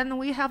 Okay, then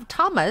we have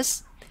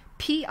Thomas,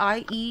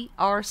 Piercy.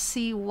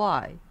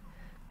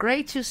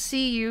 Great to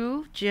see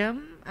you,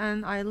 Jim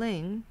and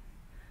Eileen.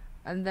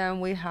 And then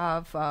we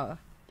have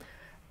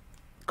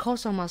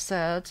Kosama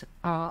said,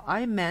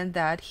 I meant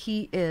that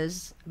he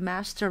is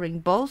mastering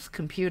both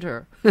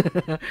computer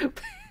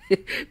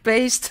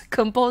based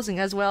composing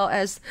as well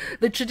as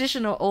the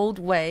traditional old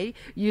way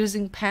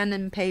using pen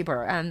and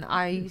paper. And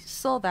I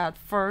saw that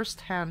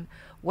firsthand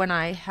when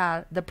I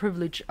had the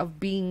privilege of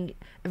being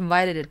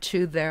invited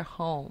to their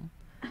home.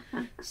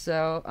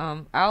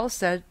 So Al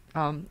said,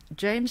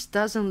 James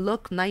doesn't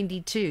look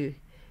 92.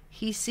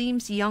 He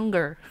seems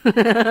younger.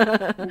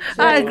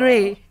 I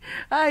agree.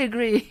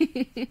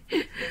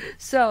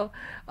 So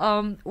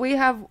we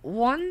have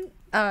one.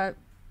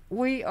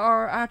 We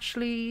are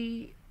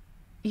actually,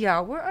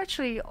 we're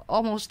actually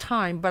almost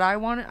time. But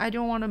I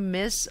don't want to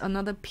miss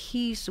another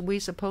piece we're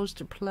supposed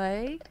to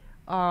play,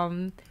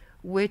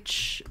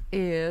 which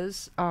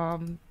is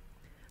the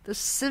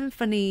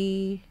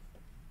symphony.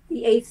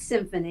 The Eighth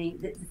Symphony,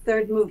 the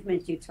third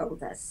movement you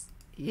told us.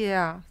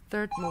 Yeah,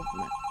 third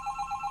movement.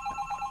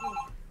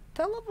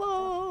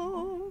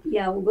 Telephone.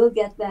 Yeah, we'll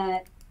get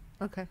that.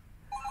 Okay.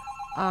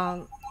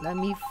 Let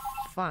me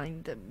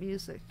find the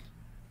music.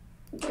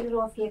 Get it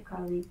off here,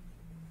 Carly.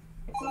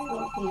 Get it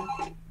off here.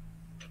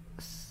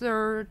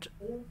 Third.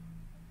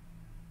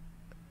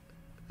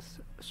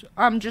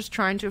 I'm just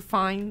trying to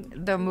find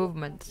the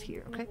movements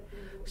here. Okay.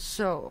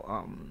 So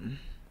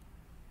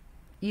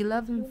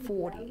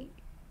 1140.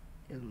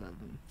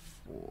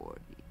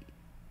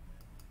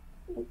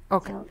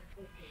 Okay.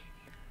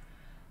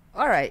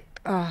 All right.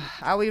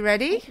 Are we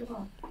ready?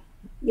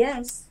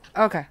 Yes.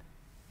 Okay.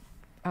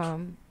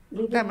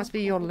 That must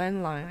be your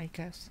landline, I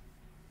guess.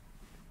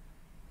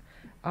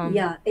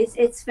 Yeah,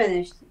 it's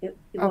finished. It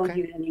won't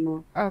do it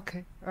anymore.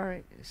 Okay. All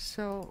right.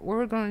 So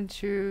we're going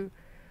to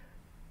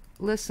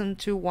listen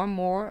to one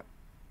more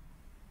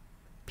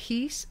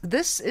piece.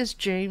 This is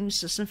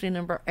James Symphony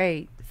number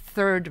 8,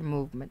 third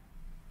movement.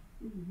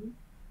 Mm-hmm.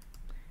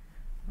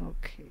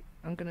 Okay.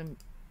 I'm gonna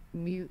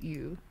mute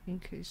you in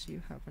case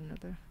you have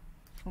another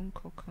phone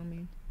call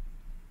coming.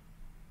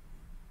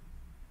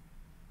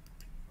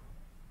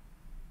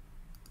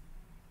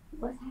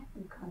 What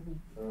happened, Carly?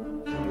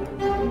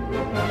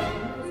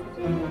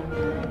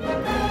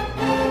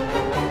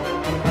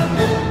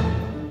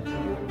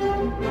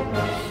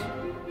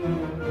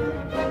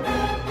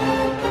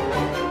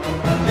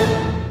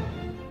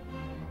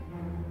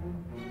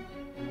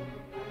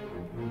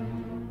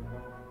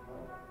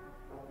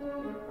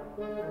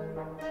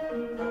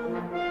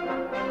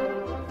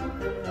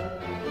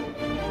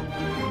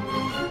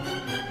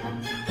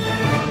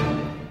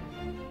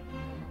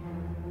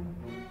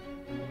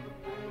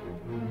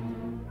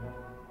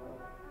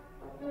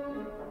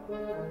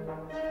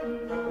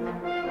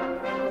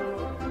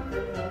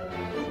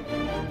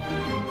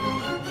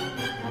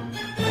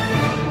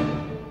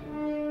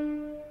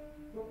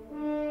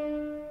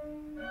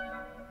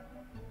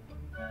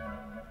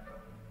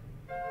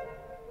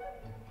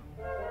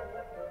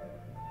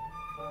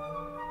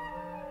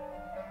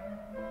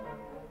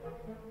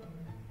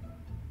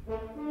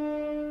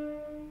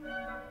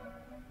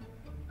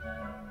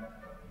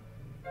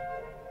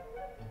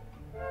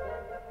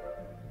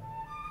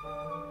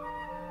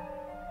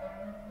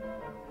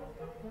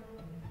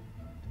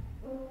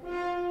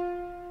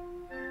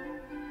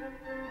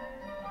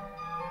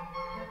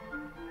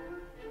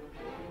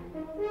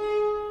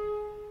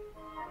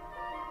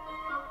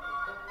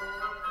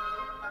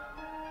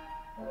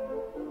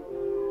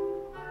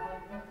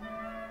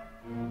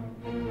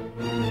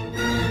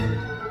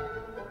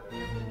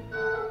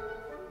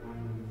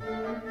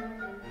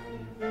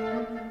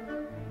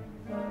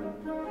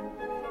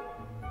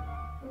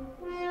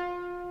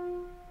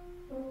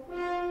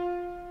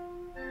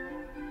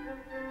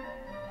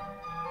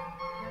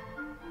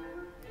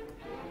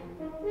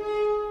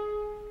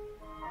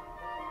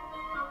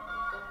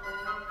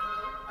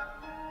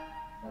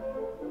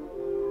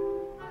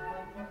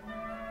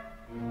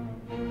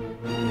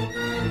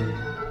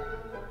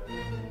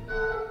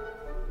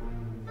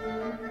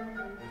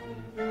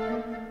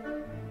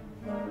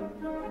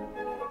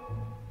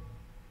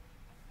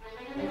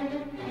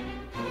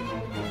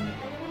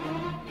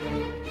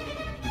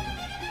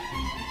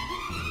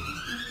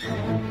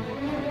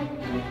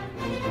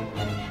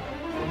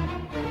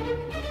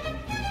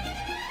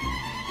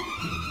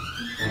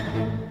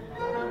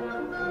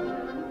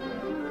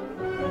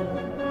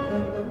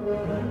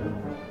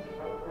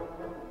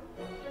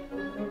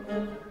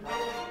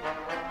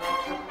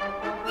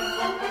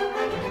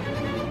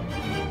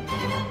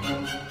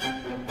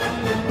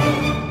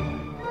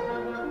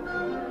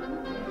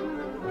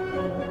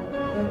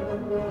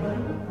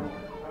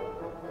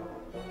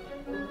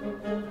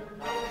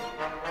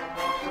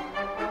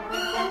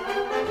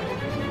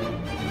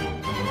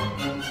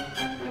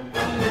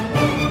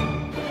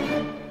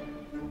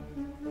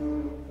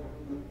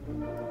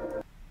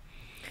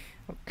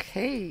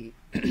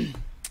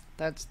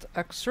 That's the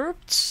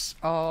excerpts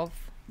of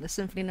the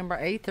Symphony Number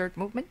 8, third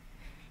movement.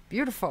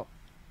 Beautiful,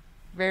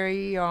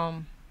 very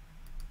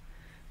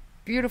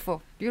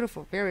beautiful,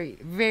 beautiful, very,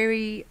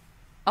 very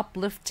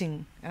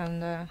uplifting,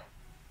 and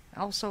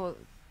also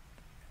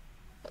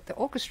the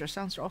orchestra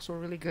sounds also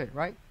really good,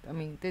 right? I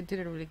mean, they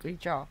did a really great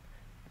job,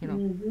 you know.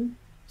 Mm-hmm.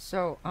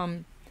 So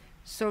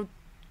so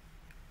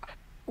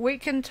we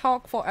can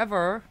talk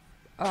forever.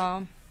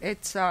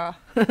 It's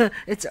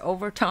it's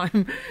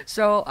overtime.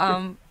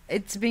 So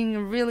it's been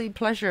a really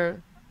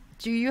pleasure.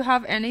 Do you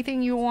have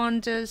anything you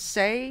want to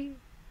say?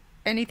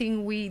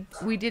 Anything we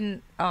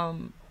didn't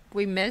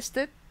we missed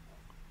it,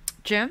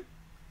 Jim?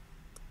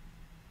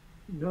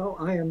 No,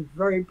 I am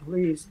very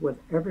pleased with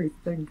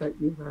everything that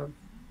you have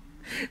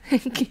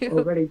Thank you.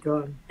 already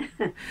done.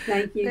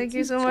 Thank you. Thank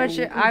you so much.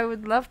 I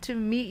would love to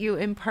meet you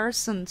in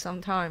person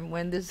sometime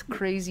when this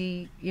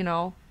crazy,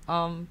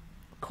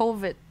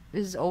 COVID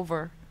is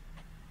over.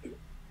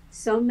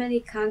 So many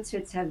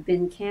concerts have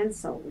been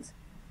canceled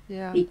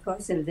Yeah.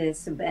 because of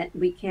this, but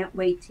we can't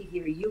wait to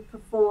hear you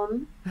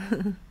perform,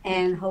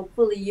 and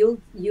hopefully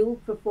you'll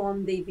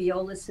perform the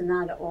viola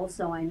sonata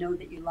also. I know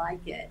that you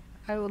like it.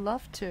 I would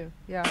love to.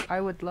 Yeah,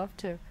 I would love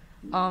to.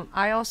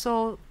 I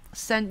also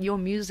sent your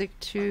music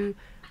to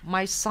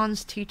my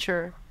son's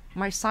teacher.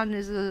 My son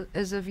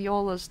is a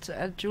violist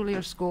at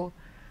Juilliard School.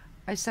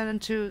 I sent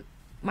it to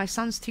my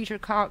son's teacher,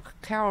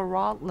 Carol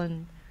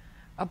Rodland,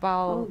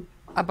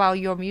 about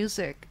your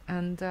music,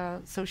 and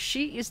so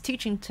she is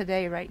teaching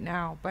today right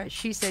now. But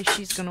she says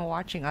she's gonna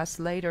watching us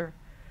later,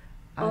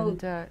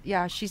 and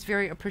yeah, she's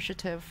very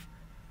appreciative.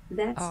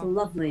 That's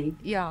lovely.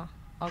 Yeah,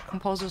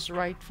 composers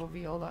write for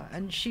viola,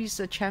 and she's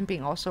a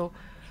champion also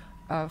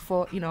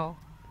for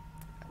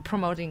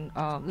promoting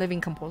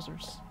living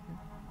composers.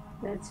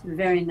 That's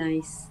very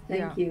nice.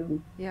 Thank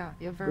you. Yeah,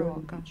 you're very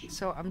welcome.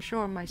 So I'm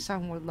sure my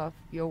son will love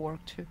your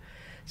work too.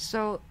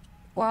 So,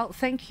 well,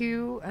 thank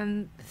you,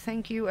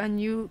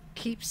 and you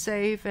keep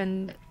safe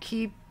and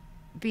keep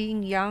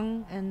being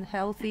young and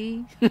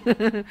healthy,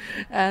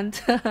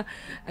 and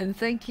and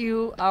thank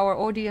you our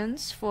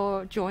audience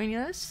for joining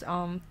us.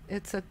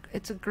 It's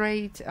a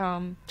great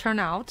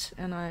turnout,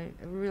 and I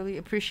really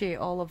appreciate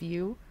all of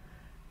you.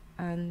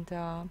 And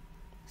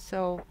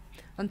so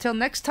until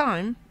next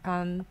time,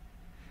 and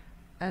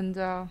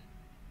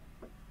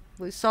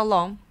so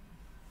long.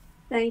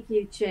 Thank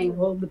you, Ching.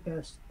 All the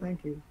best.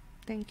 Thank you.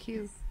 Thank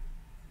you.